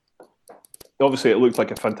 because obviously it looked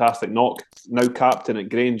like a fantastic knock. Now captain at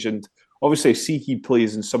Grange, and obviously I see he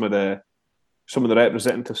plays in some of the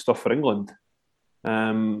representative stuff for England.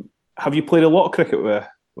 Have you played a lot of cricket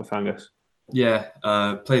with Angus? Yeah,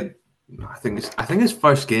 played. I think his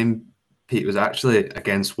first game, Pete, was actually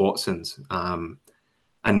against Watsons.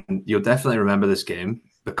 And you'll definitely remember this game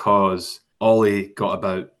because Ollie got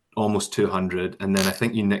about almost 200, and then I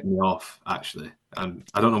think you nicked me off, actually. I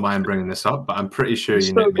don't know why I'm bringing this up, but I'm pretty sure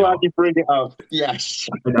you nicked me off. You bring it up. Yes.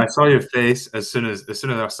 I saw your face as soon as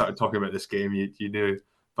I started talking about this game, you knew.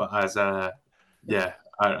 But I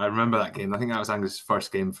remember that game. I think that was Angus'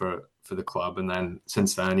 first game for the club, and then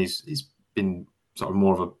since then he's been sort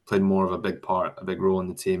of played more of a big role in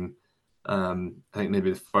the team. I think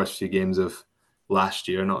maybe the first few games of last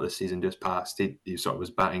year, not this season just past, he sort of was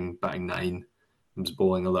batting 9, was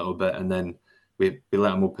bowling a little bit, and then we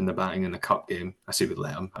let him open the batting in the cup game. I say we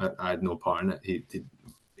let him. I had no part in it.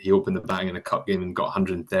 He opened the batting in a cup game and got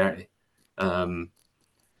 130, and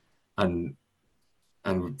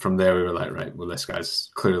from there we were like, right, well, this guy's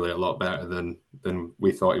clearly a lot better than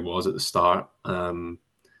we thought he was at the start. And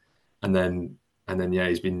then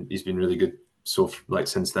he's been really good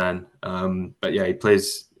since then. But yeah, he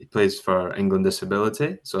plays for England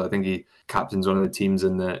Disability, so I think he captains one of the teams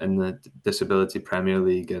in the Disability Premier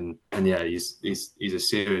League, and yeah, he's a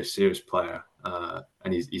serious player,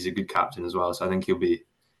 and he's a good captain as well. So I think he'll be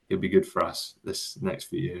good for us this next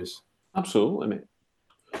few years. Absolutely, mate.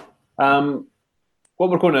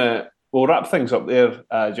 We'll wrap things up there,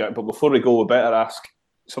 Jack. But before we go, we better ask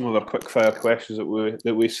some of our quick fire questions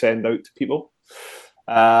that we send out to people.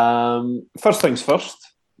 First things first.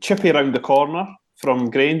 Chippy around the corner from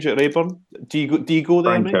Grange at Rayburn. Do you go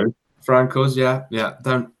there, Franco. mate? Franco's, yeah.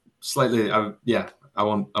 Down slightly. I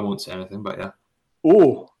won't say anything, but yeah.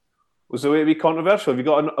 Oh, was the way to be controversial? Have you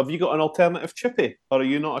got an alternative Chippy, or are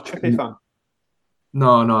you not a Chippy fan?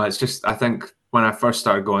 No. It's just I think when I first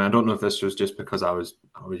started going, I don't know if this was just because I was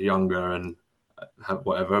younger and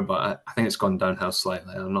whatever, but I think it's gone downhill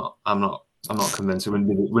slightly. I'm not convinced. It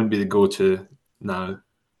wouldn't be the go-to now.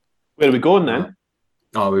 Where are we going then?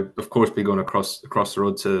 We'd of course be going across the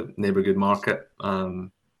road to Neighbourhood Market.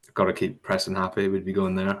 Got to keep Preston happy. We'd be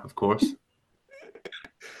going there, of course.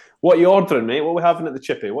 What are you ordering, mate? What are we having at the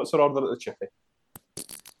Chippy? What's our order at the Chippy?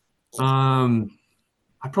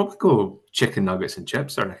 I'd probably go chicken nuggets and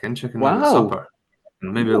chips. I reckon chicken nugget supper.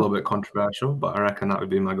 Maybe a little bit controversial, but I reckon that would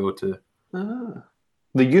be my go-to.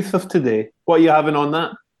 The youth of today. What are you having on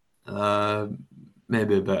that?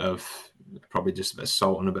 Maybe probably just a bit of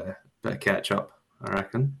salt and a bit of ketchup, I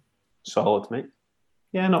reckon. Solid, mate.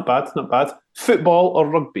 Yeah, not bad. Football or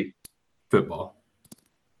rugby? Football.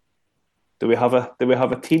 Do we have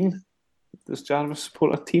a team? Does Jarvis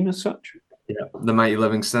support a team as such? Yeah, the mighty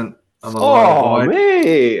Livingston.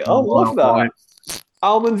 Mate, I love that.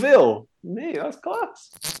 Almondville, mate, that's class.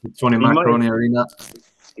 Tony Macaroni Arena.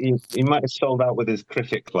 He might have sold out with his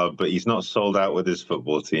cricket club, but he's not sold out with his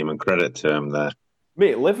football team, and credit to him there.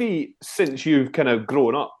 Mate, Livy, since you've kind of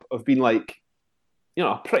grown up, have been like,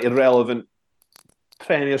 a pretty relevant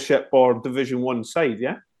Premiership or Division 1 side,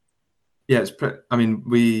 yeah? Yeah, it's pretty. I mean,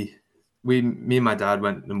 me and my dad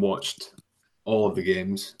went and watched all of the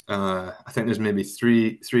games. I think there's maybe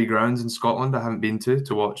three grounds in Scotland I haven't been to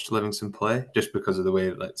watch Livingston play, just because of the way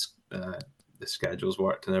the schedules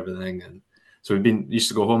worked and everything. And so used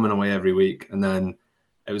to go home and away every week. And then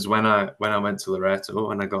it was when I went to Loreto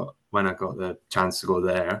and when I got the chance to go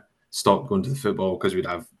there, stopped going to the football because we'd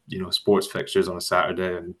have sports fixtures on a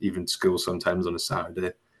Saturday and even school sometimes on a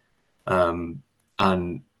Saturday,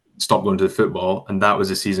 and stopped going to the football. And that was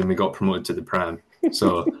the season we got promoted to the Prem.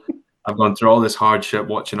 So I've gone through all this hardship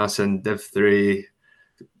watching us in Div 3,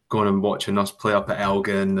 going and watching us play up at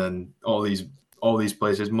Elgin and all these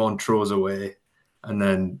places, Montrose away, and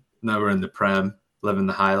then now we're in the Prem, living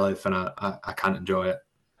the high life, and I can't enjoy it.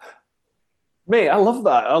 Mate, I love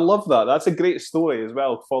that. That's a great story as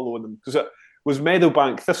well, following them, because it was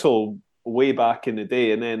Meadowbank Thistle way back in the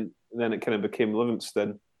day, and then it kind of became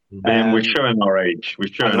Livingston. We're showing our age.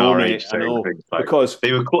 Because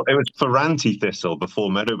it was Ferranti Thistle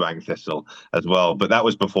before Meadowbank Thistle as well, but that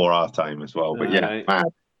was before our time as well. But yeah, mad.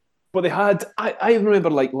 But they had. I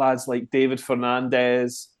remember lads like David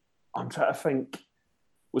Fernandez. I'm trying to think.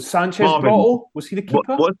 Was Sanchez Brotto? Was he the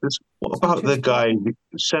keeper? What about the guy,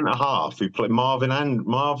 centre half, who played Marvin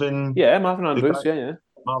Andrews? Yeah, Marvin Andrews. Yeah.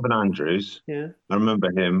 Marvin Andrews. Yeah, I remember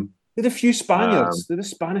him. They had a few Spaniards. They had a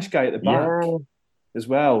Spanish guy at the back as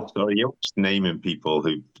well. Sorry, you're just naming people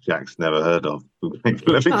who Jack's never heard of.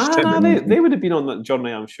 They would have been on that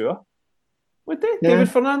journey, I'm sure. Would they? Yeah. David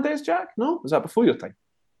Fernandez, Jack? No? Was that before your time?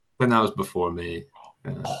 I think that was before me.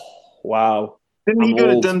 Yeah. Oh, wow. Didn't he go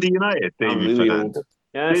to Dundee United, David Fernandez? Old.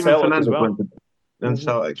 Yeah, Celtic as well. And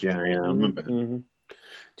Celtic, yeah, I remember. Mm-hmm.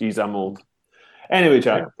 Jeez, I'm old. Anyway,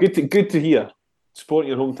 Jack, good to hear. Supporting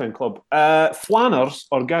your hometown club. Flanners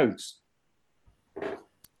or Gouds?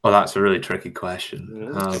 Oh, that's a really tricky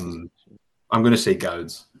question. Yeah. I'm going to say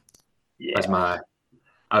Gouds. Yeah. As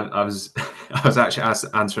I was actually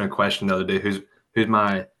answering a question the other day. Who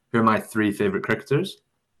are my three favourite cricketers?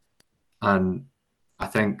 And I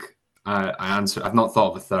think I answered. I've not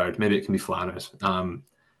thought of a third. Maybe it can be Flanners.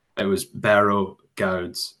 It was Barrow,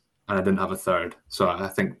 Gouds, and I didn't have a third. So I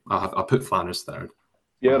think I'll put Flanners third.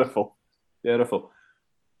 Beautiful. Do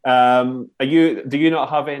you not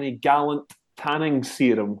have any Gallant tanning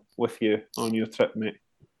serum with you on your trip, mate?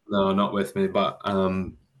 No, not with me. But I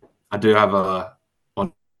do have not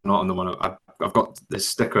on the one. I've got the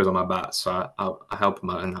stickers on my bat, so I help them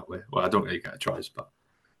out in that way. Well, I don't really get a choice, but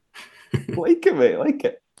like it, mate. Like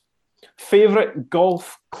it. Favorite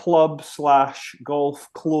golf club / golf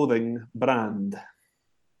clothing brand?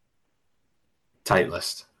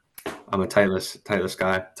 Titleist. I'm a Titleist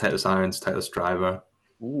guy. Titleist irons, Titleist driver.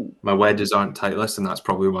 Ooh. My wedges aren't Titleist, and that's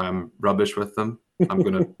probably why I'm rubbish with them. I'm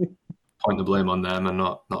going to point the blame on them and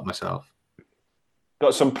not myself.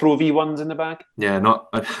 Got some Pro V1s in the bag? Yeah, not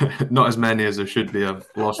as many as there should be. I've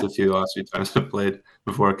lost a few the last few times I played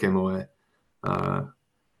before I came away. But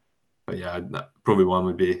yeah, Pro V1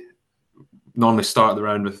 would be normally start the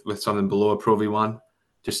round with something below a Pro V1,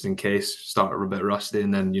 just in case. Start a bit rusty,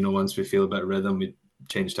 and then once we feel a bit of rhythm, we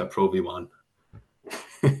change to a Pro V1.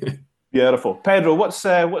 Beautiful. Pedro, what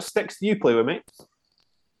sticks do you play with, mate?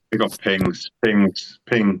 We got ping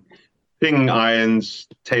irons,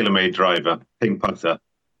 TaylorMade driver, ping putter.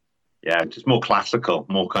 Yeah, just more classical,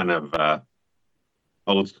 more kind of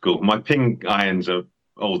old school. My ping irons are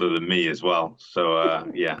older than me as well,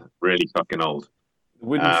 so yeah, really fucking old.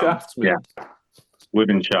 Wooden shafts, mate. Yeah,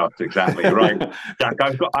 wooden shafts, exactly right. Jack,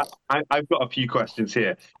 I've got a few questions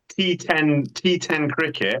here. T10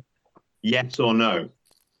 cricket, yes or no?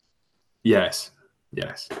 Yes.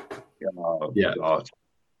 Oh, Yeah. God.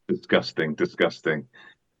 Disgusting.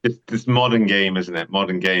 This modern game, isn't it?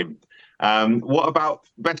 Modern game. What about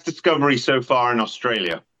best discovery so far in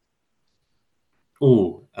Australia?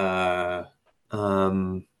 Oh,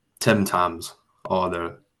 Tim Tams. Oh,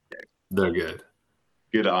 they're good.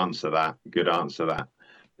 Good answer. That. Is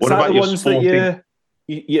What that about the your ones sporting? that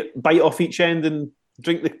you bite off each end and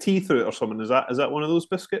drink the tea through it or something? Is that one of those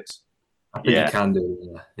biscuits? I think you can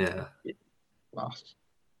do. Yeah. Last.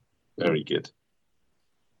 Very good.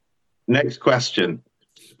 Next question.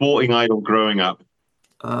 Sporting idol growing up.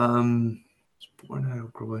 Sporting idol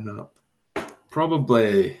growing up.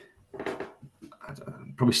 Probably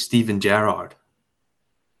Steven Gerrard.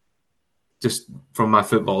 Just from my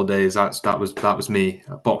football days, that was me,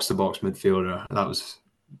 a box to box midfielder. That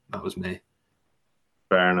was me.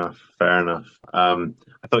 Fair enough. I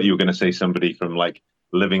thought you were going to say somebody from like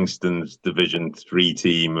Livingston's Division 3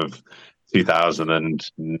 team of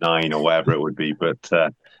 2009 or whatever it would be, but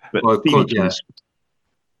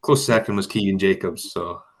close second was Keegan Jacobs.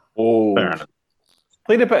 So fair enough.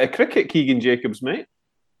 Played a bit of cricket, Keegan Jacobs, mate.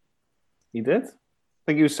 He did. I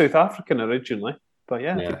think he was South African originally, but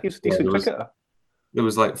I think he's a decent cricketer. There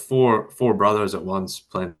was like four brothers at once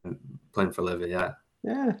playing for Livy. Yeah.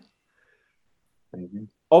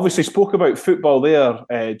 Obviously, spoke about football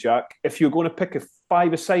there, Jack. If you're going to pick a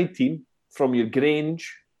five-a-side team from your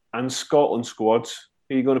Grange and Scotland squads,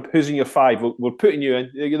 who's in your five? We're putting you in.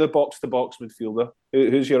 You're the box-to-box midfielder.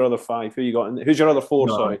 Who's your other five? Who you got? Who's your other four?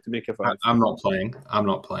 To make a five. I'm not playing.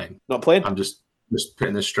 Not playing. I'm just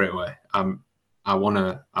putting this straight away. I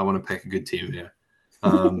wanna pick a good team here.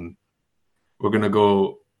 We're gonna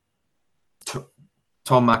go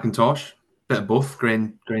Tom McIntosh, bit of both.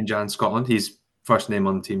 Grange and Scotland. He's first name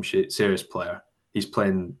on the team sheet. Serious player. He's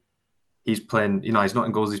playing. He's not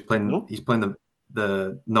in goals. He's playing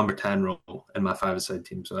the number 10 role in my five-a-side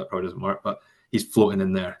team, so that probably doesn't work. But he's floating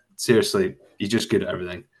in there. Seriously, he's just good at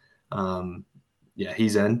everything.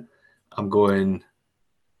 He's in. I'm going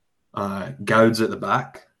Gouds at the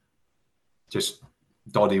back. Just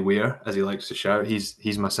Doddy Weir, as he likes to shout.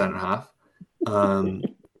 He's my centre half.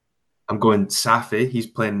 I'm going Safi. He's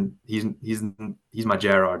playing. He's my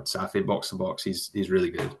Gerrard. Safi, box to box. He's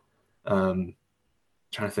really good.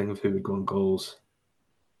 Trying to think of who would go in goals.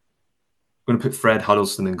 I'm going to put Fred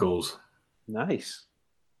Huddleston in goals. Nice.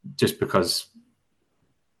 Just because,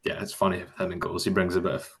 it's funny him in goals. He brings a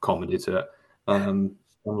bit of comedy to it. And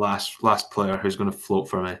last player who's going to float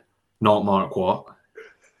for me, not Mark Watt.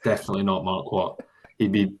 Definitely not Mark Watt.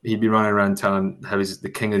 He'd be running around telling how he's the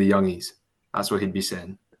king of the youngies. That's what he'd be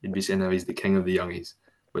saying. He'd be saying how he's the king of the youngies,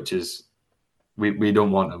 which is we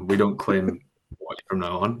don't want him. We don't claim Watt from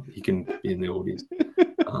now on. He can be in the oldies.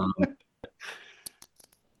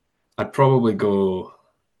 I'd probably go.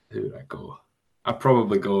 Who would I go? I'd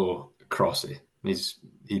probably go Crossy.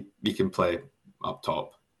 He can play up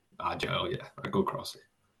top, agile. Yeah, I'd go Crossy.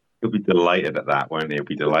 He'll be delighted at that, won't he? He'll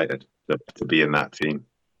be delighted to be in that team.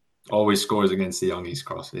 Always scores against the youngies,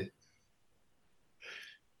 Crossy.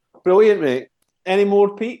 Brilliant, mate. Any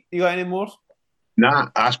more, Pete? You got any more? Nah,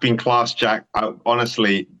 that's been class, Jack.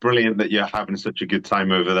 Honestly, brilliant that you're having such a good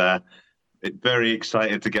time over there. Very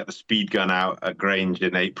excited to get the speed gun out at Grange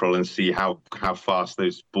in April and see how fast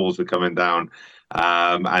those balls are coming down.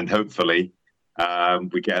 And hopefully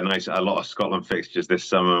we get a lot of Scotland fixtures this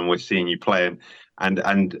summer, and we're seeing you playing. And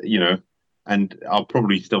I'll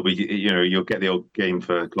probably still be, you'll get the old game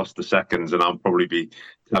for Gloucester Seconds, and I'll probably be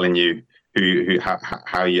telling you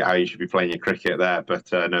how you should be playing your cricket there.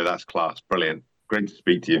 But no, that's class. Brilliant. Great to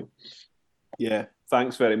speak to you. Yeah,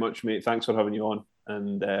 thanks very much, mate. Thanks for having you on,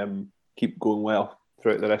 and keep going well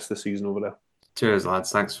throughout the rest of the season over there. Cheers,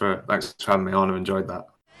 lads. Thanks for having me on. I've enjoyed that.